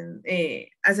tree as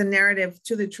a narrative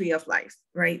to the tree of life,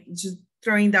 right? Just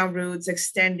throwing down roots,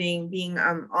 extending, being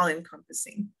all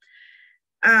encompassing.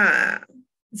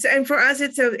 And for us,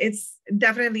 it's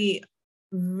definitely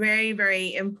very,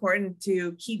 very important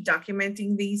to keep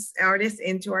documenting these artists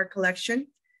into our collection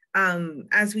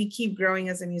as we keep growing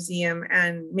as a museum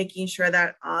and making sure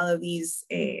that all of these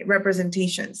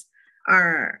representations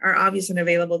are obvious and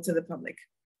available to the public.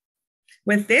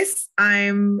 With this,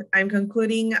 I'm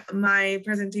concluding my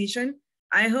presentation.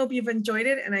 I hope you've enjoyed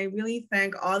it, and I really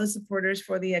thank all the supporters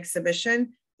for the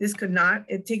exhibition.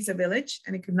 It takes a village,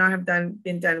 and it could not have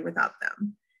been done without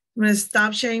them. I'm going to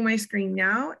stop sharing my screen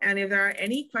now, and if there are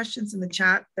any questions in the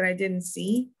chat that I didn't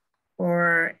see,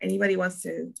 or anybody wants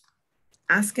to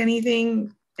ask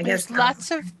anything, There's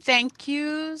lots of thank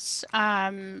yous.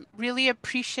 Really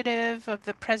appreciative of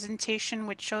the presentation,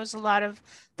 which shows a lot of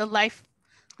the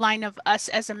lifeline of us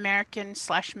as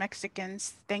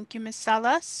Americans/Mexicans. Thank you, Ms.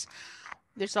 Salas.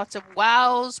 There's lots of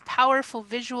wows, powerful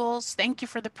visuals. Thank you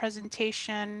for the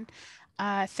presentation.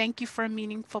 Thank you for a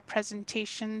meaningful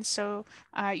presentation. So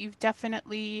you've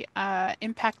definitely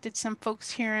impacted some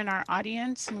folks here in our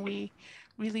audience, and we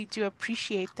really do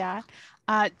appreciate that.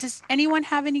 Does anyone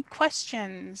have any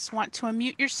questions? Want to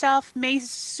unmute yourself? May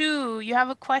Sue, you have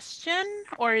a question,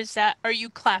 or are you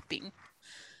clapping?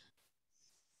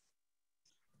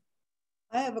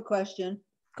 I have a question.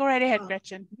 Go right ahead,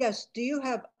 Gretchen. Yes, do you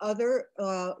have other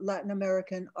Latin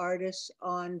American artists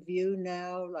on view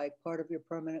now, like part of your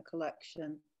permanent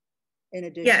collection in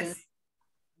addition?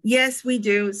 Yes, we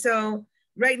do. So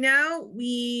right now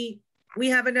we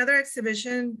have another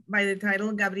exhibition by the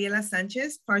title Gabriela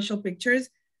Sanchez, Partial Pictures.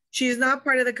 She's not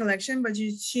part of the collection, but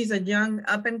she's a young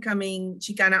up and coming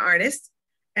Chicana artist.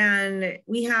 And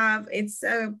it's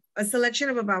a selection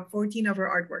of about 14 of her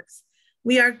artworks.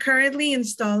 We are currently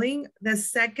installing the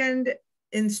second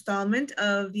installment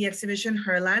of the exhibition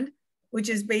Herland, which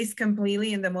is based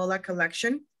completely in the MOLA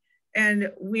collection.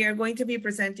 And we are going to be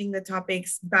presenting the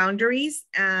topics boundaries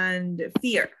and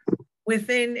fear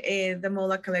within the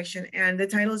MOLA collection. And the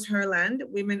title is Herland,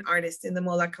 Women Artists in the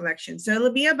MOLA collection. So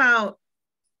it'll be about,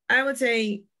 I would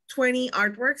say, 20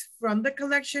 artworks from the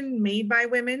collection made by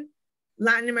women,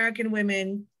 Latin American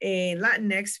women,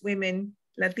 Latinx women,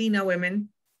 Latino women.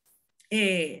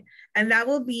 And that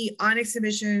will be on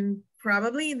exhibition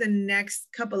probably in the next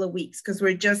couple of weeks because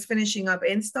we're just finishing up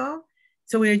install.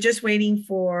 So we're just waiting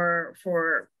for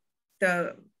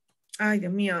the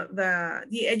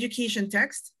education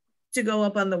text to go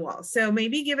up on the wall. So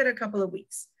maybe give it a couple of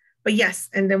weeks. But yes,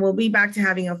 and then we'll be back to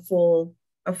having a full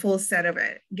set of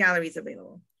galleries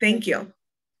available. Thank you.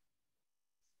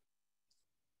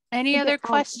 Any other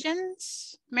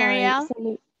questions, Marielle?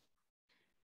 Sorry,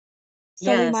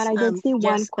 Yes, Matt, I did see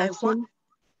one question.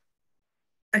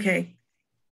 Okay,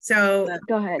 so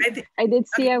go ahead. I did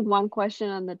see one question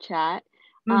on the chat.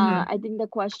 I think the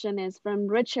question is from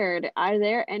Richard. Are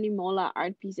there any MOLA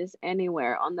art pieces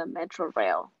anywhere on the Metro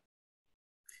Rail?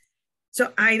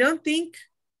 So I don't think,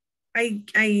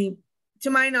 to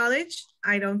my knowledge,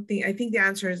 I think the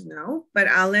answer is no, but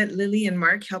I'll let Lily and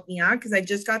Mark help me out because I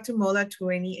just got to MOLA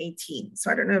 2018.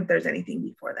 So I don't know if there's anything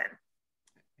before then.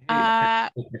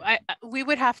 We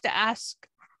would have to ask.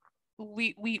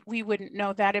 We wouldn't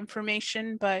know that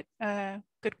information, but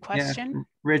good question. Yeah,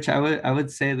 Rich, I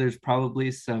would say there's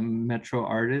probably some Metro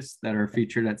artists that are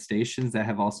featured at stations that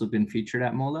have also been featured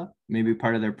at MOLA, maybe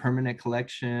part of their permanent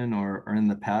collection or in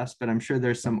the past, but I'm sure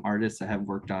there's some artists that have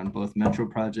worked on both Metro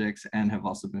projects and have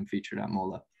also been featured at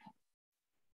MOLA.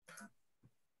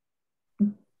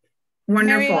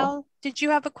 Wonderful. Marielle, did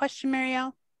you have a question,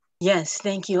 Marielle? Yes,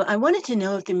 thank you. I wanted to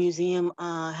know if the museum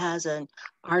has an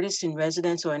artist in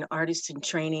residence or an artist in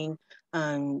training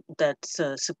that's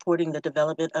supporting the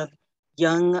development of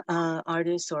young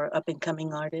artists or up and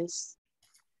coming artists.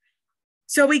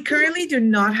 So we currently do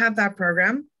not have that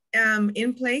program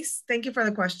in place. Thank you for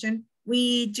the question.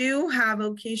 We do have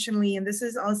occasionally, and this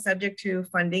is all subject to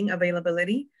funding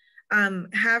availability,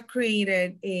 have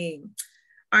created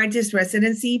artist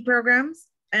residency programs.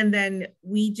 And then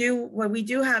what we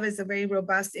do have is a very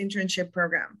robust internship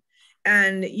program.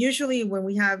 And usually when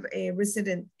we have a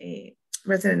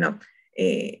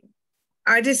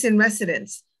artist in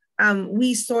residence,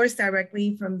 we source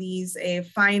directly from these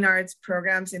fine arts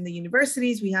programs in the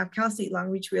universities. We have Cal State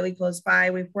Long Beach really close by.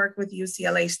 We've worked with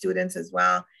UCLA students as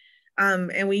well.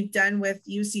 And we've done with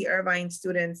UC Irvine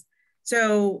students.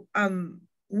 So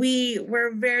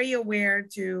we're very aware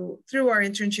to, through our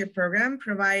internship program,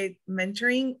 provide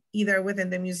mentoring either within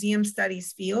the museum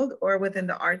studies field or within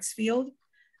the arts field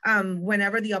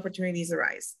whenever the opportunities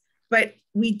arise. But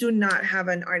we do not have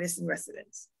an artist in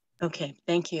residence. Okay,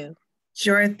 thank you.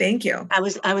 Sure, thank you. I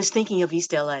was thinking of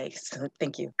East LA, so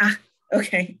thank you.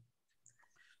 Okay.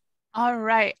 All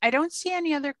right, I don't see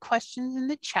any other questions in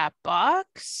the chat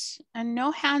box and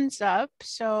no hands up,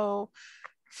 so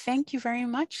thank you very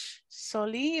much,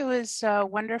 Soli. It was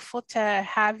wonderful to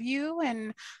have you.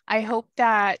 And I hope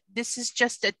that this is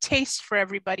just a taste for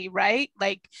everybody, right?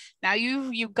 Like now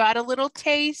you got a little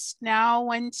taste. Now,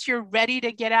 once you're ready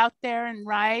to get out there and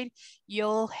ride,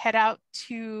 you'll head out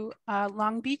to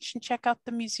Long Beach and check out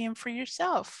the museum for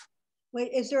yourself. Wait,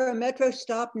 is there a metro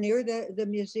stop near the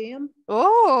museum?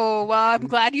 Oh, well, I'm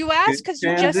glad you asked because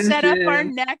you just set up our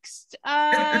next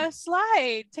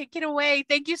slide. Take it away.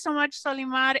 Thank you so much,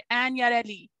 Solimar and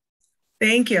Yareli.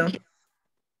 Thank you.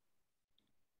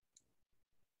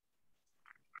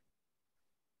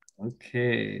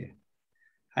 Okay.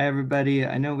 Hi, everybody.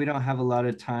 I know we don't have a lot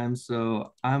of time,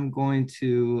 so I'm going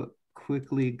to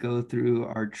quickly go through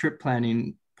our trip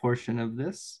planning portion of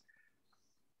this.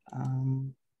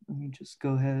 Let me just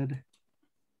go ahead.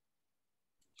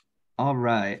 All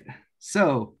right.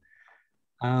 So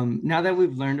now that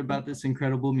we've learned about this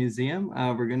incredible museum,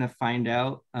 we're going to find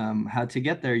out how to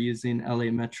get there using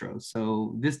LA Metro.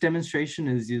 So this demonstration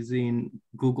is using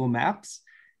Google Maps.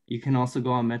 You can also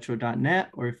go on metro.net,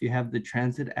 or if you have the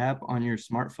transit app on your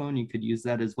smartphone, you could use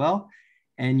that as well.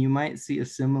 And you might see a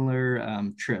similar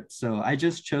trip. So I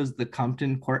just chose the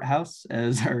Compton Courthouse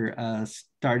as our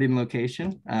starting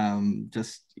location. I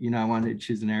wanted to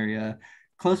choose an area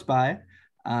close by.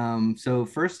 So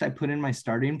first I put in my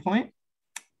starting point,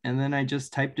 and then I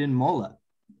just typed in MOLA.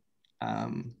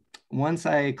 Once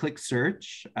I clicked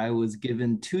search, I was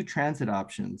given two transit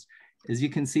options. As you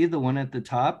can see, the one at the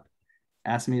top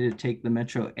asked me to take the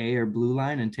Metro A or Blue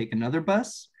Line and take another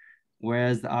bus,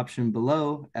 whereas the option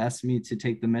below asked me to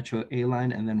take the Metro A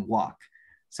line and then walk.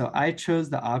 So I chose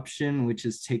the option, which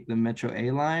is take the Metro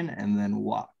A line and then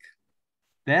walk.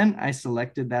 Then I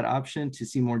selected that option to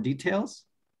see more details.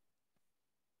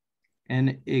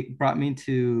 And it brought me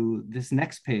to this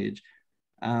next page.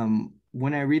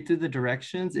 When I read through the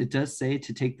directions, it does say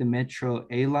to take the Metro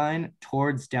A line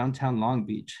towards downtown Long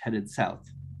Beach, headed south.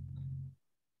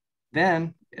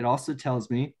 Then it also tells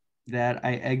me that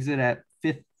I exit at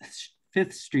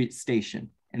 5th Street Station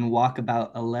and walk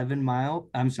about 11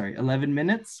 minutes or 11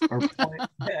 minutes or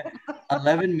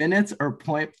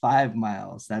 0.5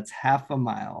 miles. That's half a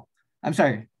mile. I'm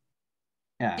sorry.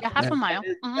 Yeah, half a mile.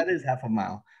 That is half a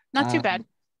mile. Not too bad.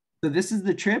 So this is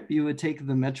the trip. You would take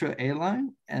the Metro A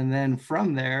line, and then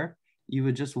from there, you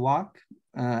would just walk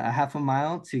a half a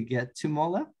mile to get to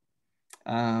Mola.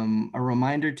 A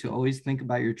reminder to always think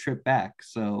about your trip back.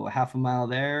 So half a mile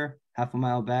there, half a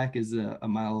mile back is a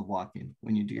mile of walking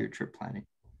when you do your trip planning.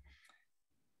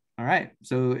 All right,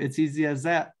 so it's easy as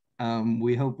that.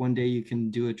 We hope one day you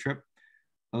can do a trip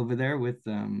over there with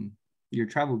your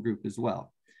travel group as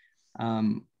well.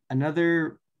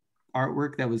 Another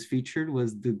artwork that was featured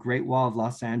was the Great Wall of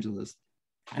Los Angeles.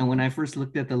 And when I first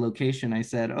looked at the location, I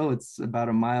said, oh, it's about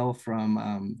a mile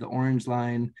from the Orange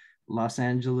Line, Los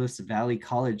Angeles Valley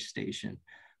College Station.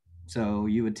 So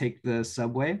you would take the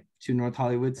subway to North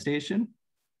Hollywood Station,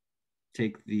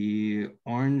 take the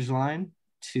Orange Line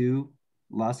to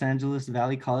Los Angeles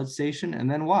Valley College Station, and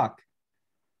then walk.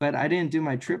 But I didn't do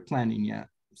my trip planning yet.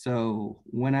 So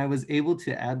when I was able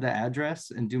to add the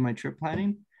address and do my trip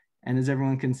planning, and as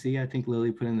everyone can see, I think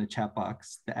Lily put in the chat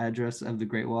box, the address of the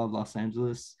Great Wall of Los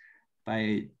Angeles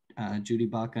by Judy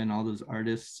Baca and all those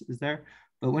artists is there.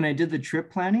 But when I did the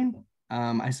trip planning,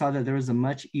 I saw that there was a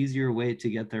much easier way to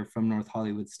get there from North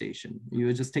Hollywood Station. You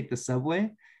would just take the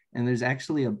subway, and there's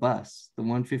actually a bus, the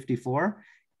 154,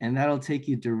 and that'll take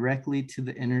you directly to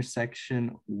the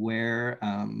intersection where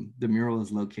the mural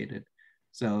is located.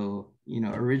 So,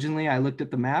 originally I looked at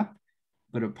the map,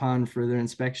 but upon further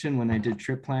inspection, when I did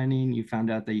trip planning, you found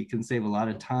out that you can save a lot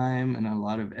of time and a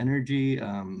lot of energy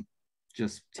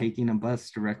just taking a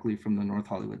bus directly from the North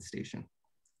Hollywood Station.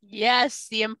 Yes,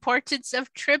 the importance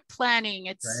of trip planning.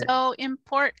 It's so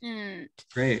important.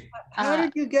 Great. How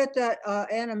did you get that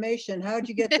animation? How did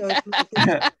you get those?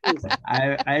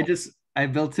 I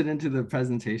built it into the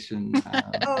presentation. I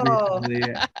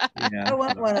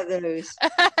want one of those.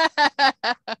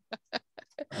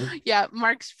 Yeah,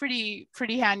 Mark's pretty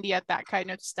handy at that kind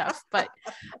of stuff. But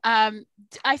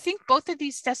I think both of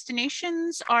these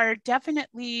destinations are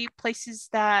definitely places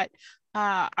that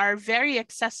are very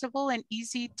accessible and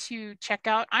easy to check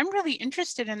out. I'm really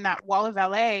interested in that Wall of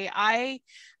LA.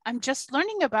 I'm just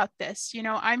learning about this.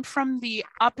 I'm from the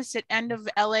opposite end of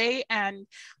LA, and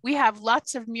we have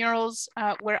lots of murals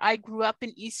where I grew up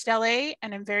in East LA,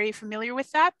 and I'm very familiar with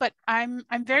that. But I'm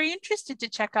very interested to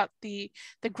check out the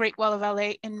Great Wall of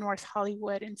LA in North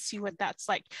Hollywood and see what that's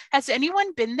like. Has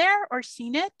anyone been there or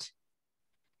seen it?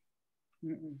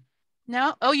 Mm-mm.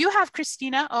 No? Oh, you have,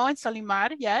 Christina. Oh, and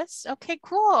Salimar. Yes. Okay,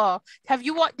 cool.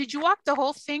 Did you walk the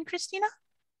whole thing, Christina?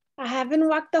 I haven't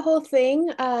walked the whole thing,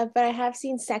 but I have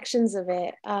seen sections of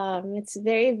it. It's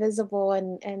very visible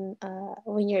and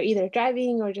when you're either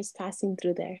driving or just passing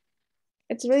through there.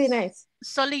 It's really nice.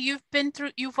 Soli, you've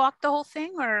walked the whole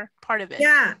thing or part of it?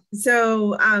 Yeah.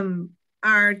 So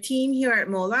our team here at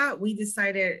MOLA, we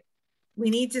decided we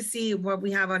need to see what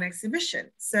we have on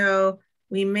exhibition. So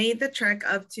we made the trek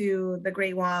up to the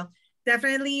Great Wall.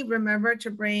 Definitely remember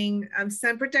to bring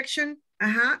sun protection, a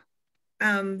hat.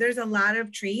 There's a lot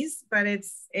of trees, but it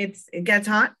gets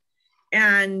hot.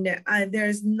 And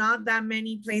there's not that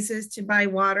many places to buy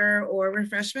water or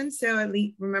refreshments. So at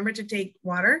least remember to take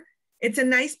water. It's a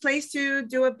nice place to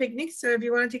do a picnic. So if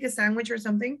you want to take a sandwich or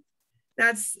something,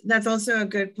 that's also a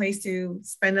good place to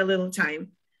spend a little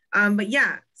time. But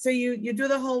yeah, so you do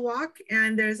the whole walk,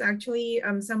 and there's actually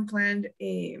some planned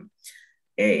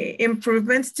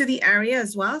improvements to the area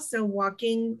as well. So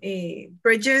walking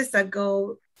bridges that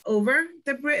go over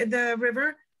the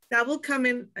river, that will come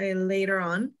in later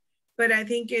on. But I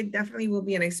think it definitely will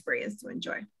be an experience to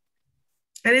enjoy.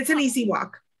 And it's an easy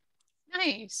walk.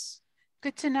 Nice.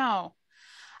 Good to know.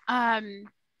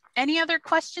 Any other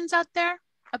questions out there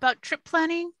about trip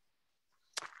planning?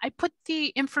 I put the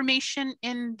information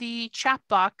in the chat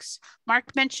box.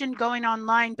 Mark mentioned going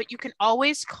online, but you can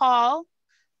always call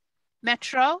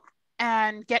Metro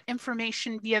and get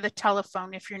information via the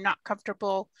telephone if you're not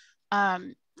comfortable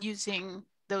using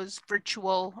those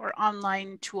virtual or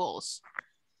online tools.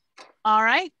 All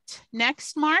right,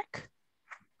 next, Mark.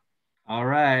 All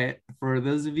right, for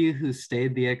those of you who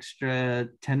stayed the extra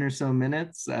 10 or so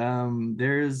minutes,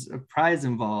 there's a prize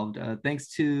involved. Thanks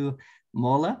to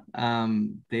MOLA.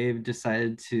 They've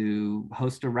decided to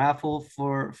host a raffle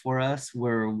for us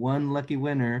where one lucky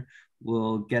winner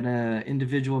will get an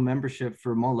individual membership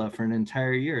for MOLA for an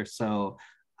entire year. So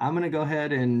I'm gonna go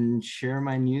ahead and share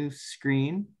my new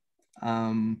screen.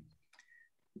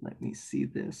 Let me see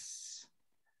this.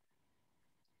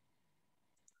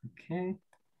 Okay.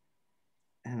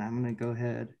 And I'm gonna go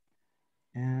ahead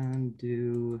and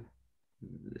do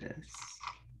this.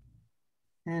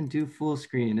 And do full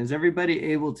screen. Is everybody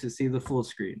able to see the full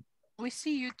screen? We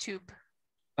see YouTube.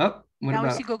 Oh, what now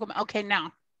about? We see Google. Okay,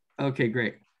 now. Okay,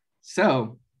 great.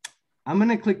 So I'm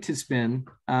gonna click to spin.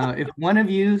 If one of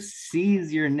you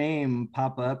sees your name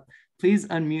pop up, please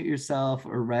unmute yourself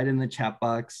or write in the chat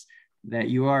box that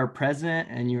you are present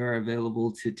and you are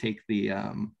available to take the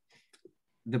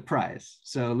prize.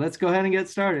 So let's go ahead and get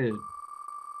started.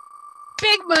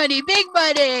 Big money, big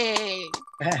money.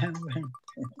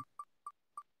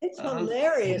 It's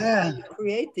hilarious how you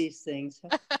create these things.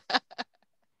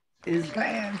 Is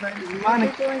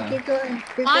Monica? Keep going.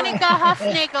 Monica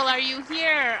Huffnagel, are you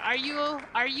here? Are you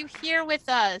here with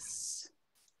us?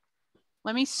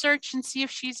 Let me search and see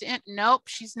if she's in. Nope,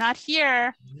 she's not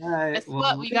here. All right. Guess Well,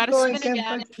 what? We got to spin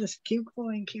again. Just keep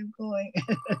going. Keep going. I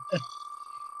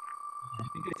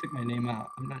think I took my name out.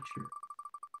 I'm not sure.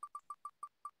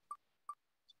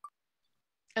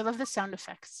 I love the sound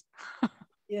effects.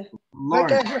 Yeah.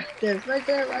 Lawrence. Right there, right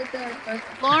there, right there. Right there.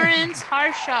 Lawrence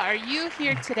Harsha, are you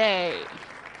here today?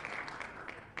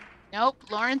 Nope,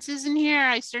 Lawrence isn't here.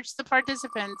 I searched the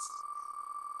participants.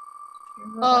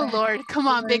 Oh Lord, come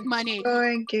on, big money.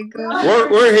 Keep going.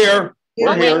 We're here.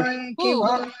 We're here. Keep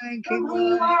going. Keep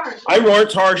going. I'm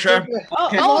Lawrence Harsha.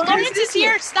 Oh, Lawrence is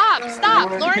here. Stop.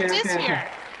 Lawrence is here.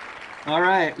 All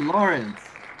right, Lawrence.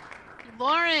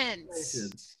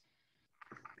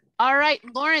 All right,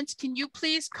 Lawrence, can you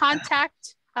please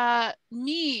contact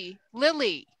me,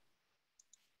 Lily?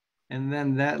 And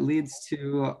then that leads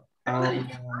to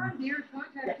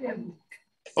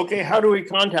Okay, how do we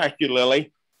contact you,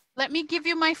 Lily? Let me give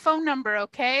you my phone number,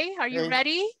 okay? Are you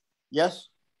ready? Yes.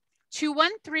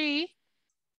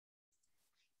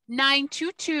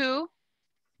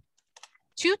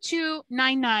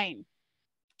 213-922-2299.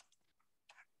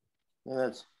 And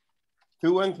that's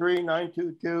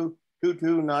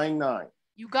 213-922-2299.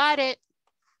 You got it.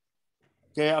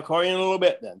 Okay, I'll call you in a little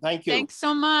bit then. Thank you. Thanks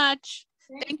so much.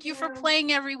 Thank you for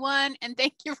playing, everyone, and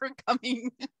thank you for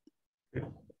coming.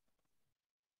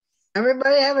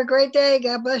 Everybody have a great day.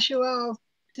 God bless you all.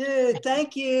 Dude,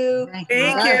 thank you. Thank you.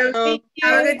 Have a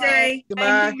good day.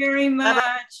 Thank you very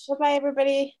much. Bye-bye,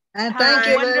 everybody. And thank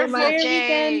you very Wonderful much.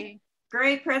 day.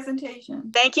 Great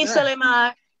presentation. Thank you,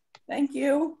 Salimar. Thank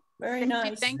you. Very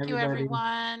nice. Thank you,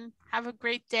 everyone. Have a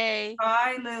great day.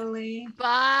 Bye, Lily.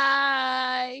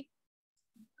 Bye.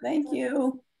 Thank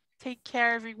you. Take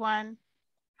care, everyone.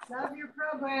 Love your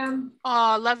program.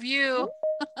 Oh, love you.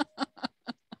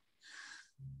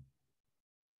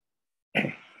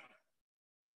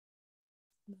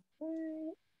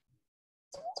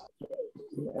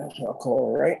 Yes, I'll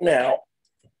call her right now.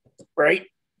 Right?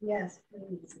 Yes,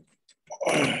 please.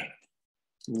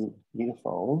 Need a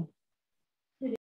phone.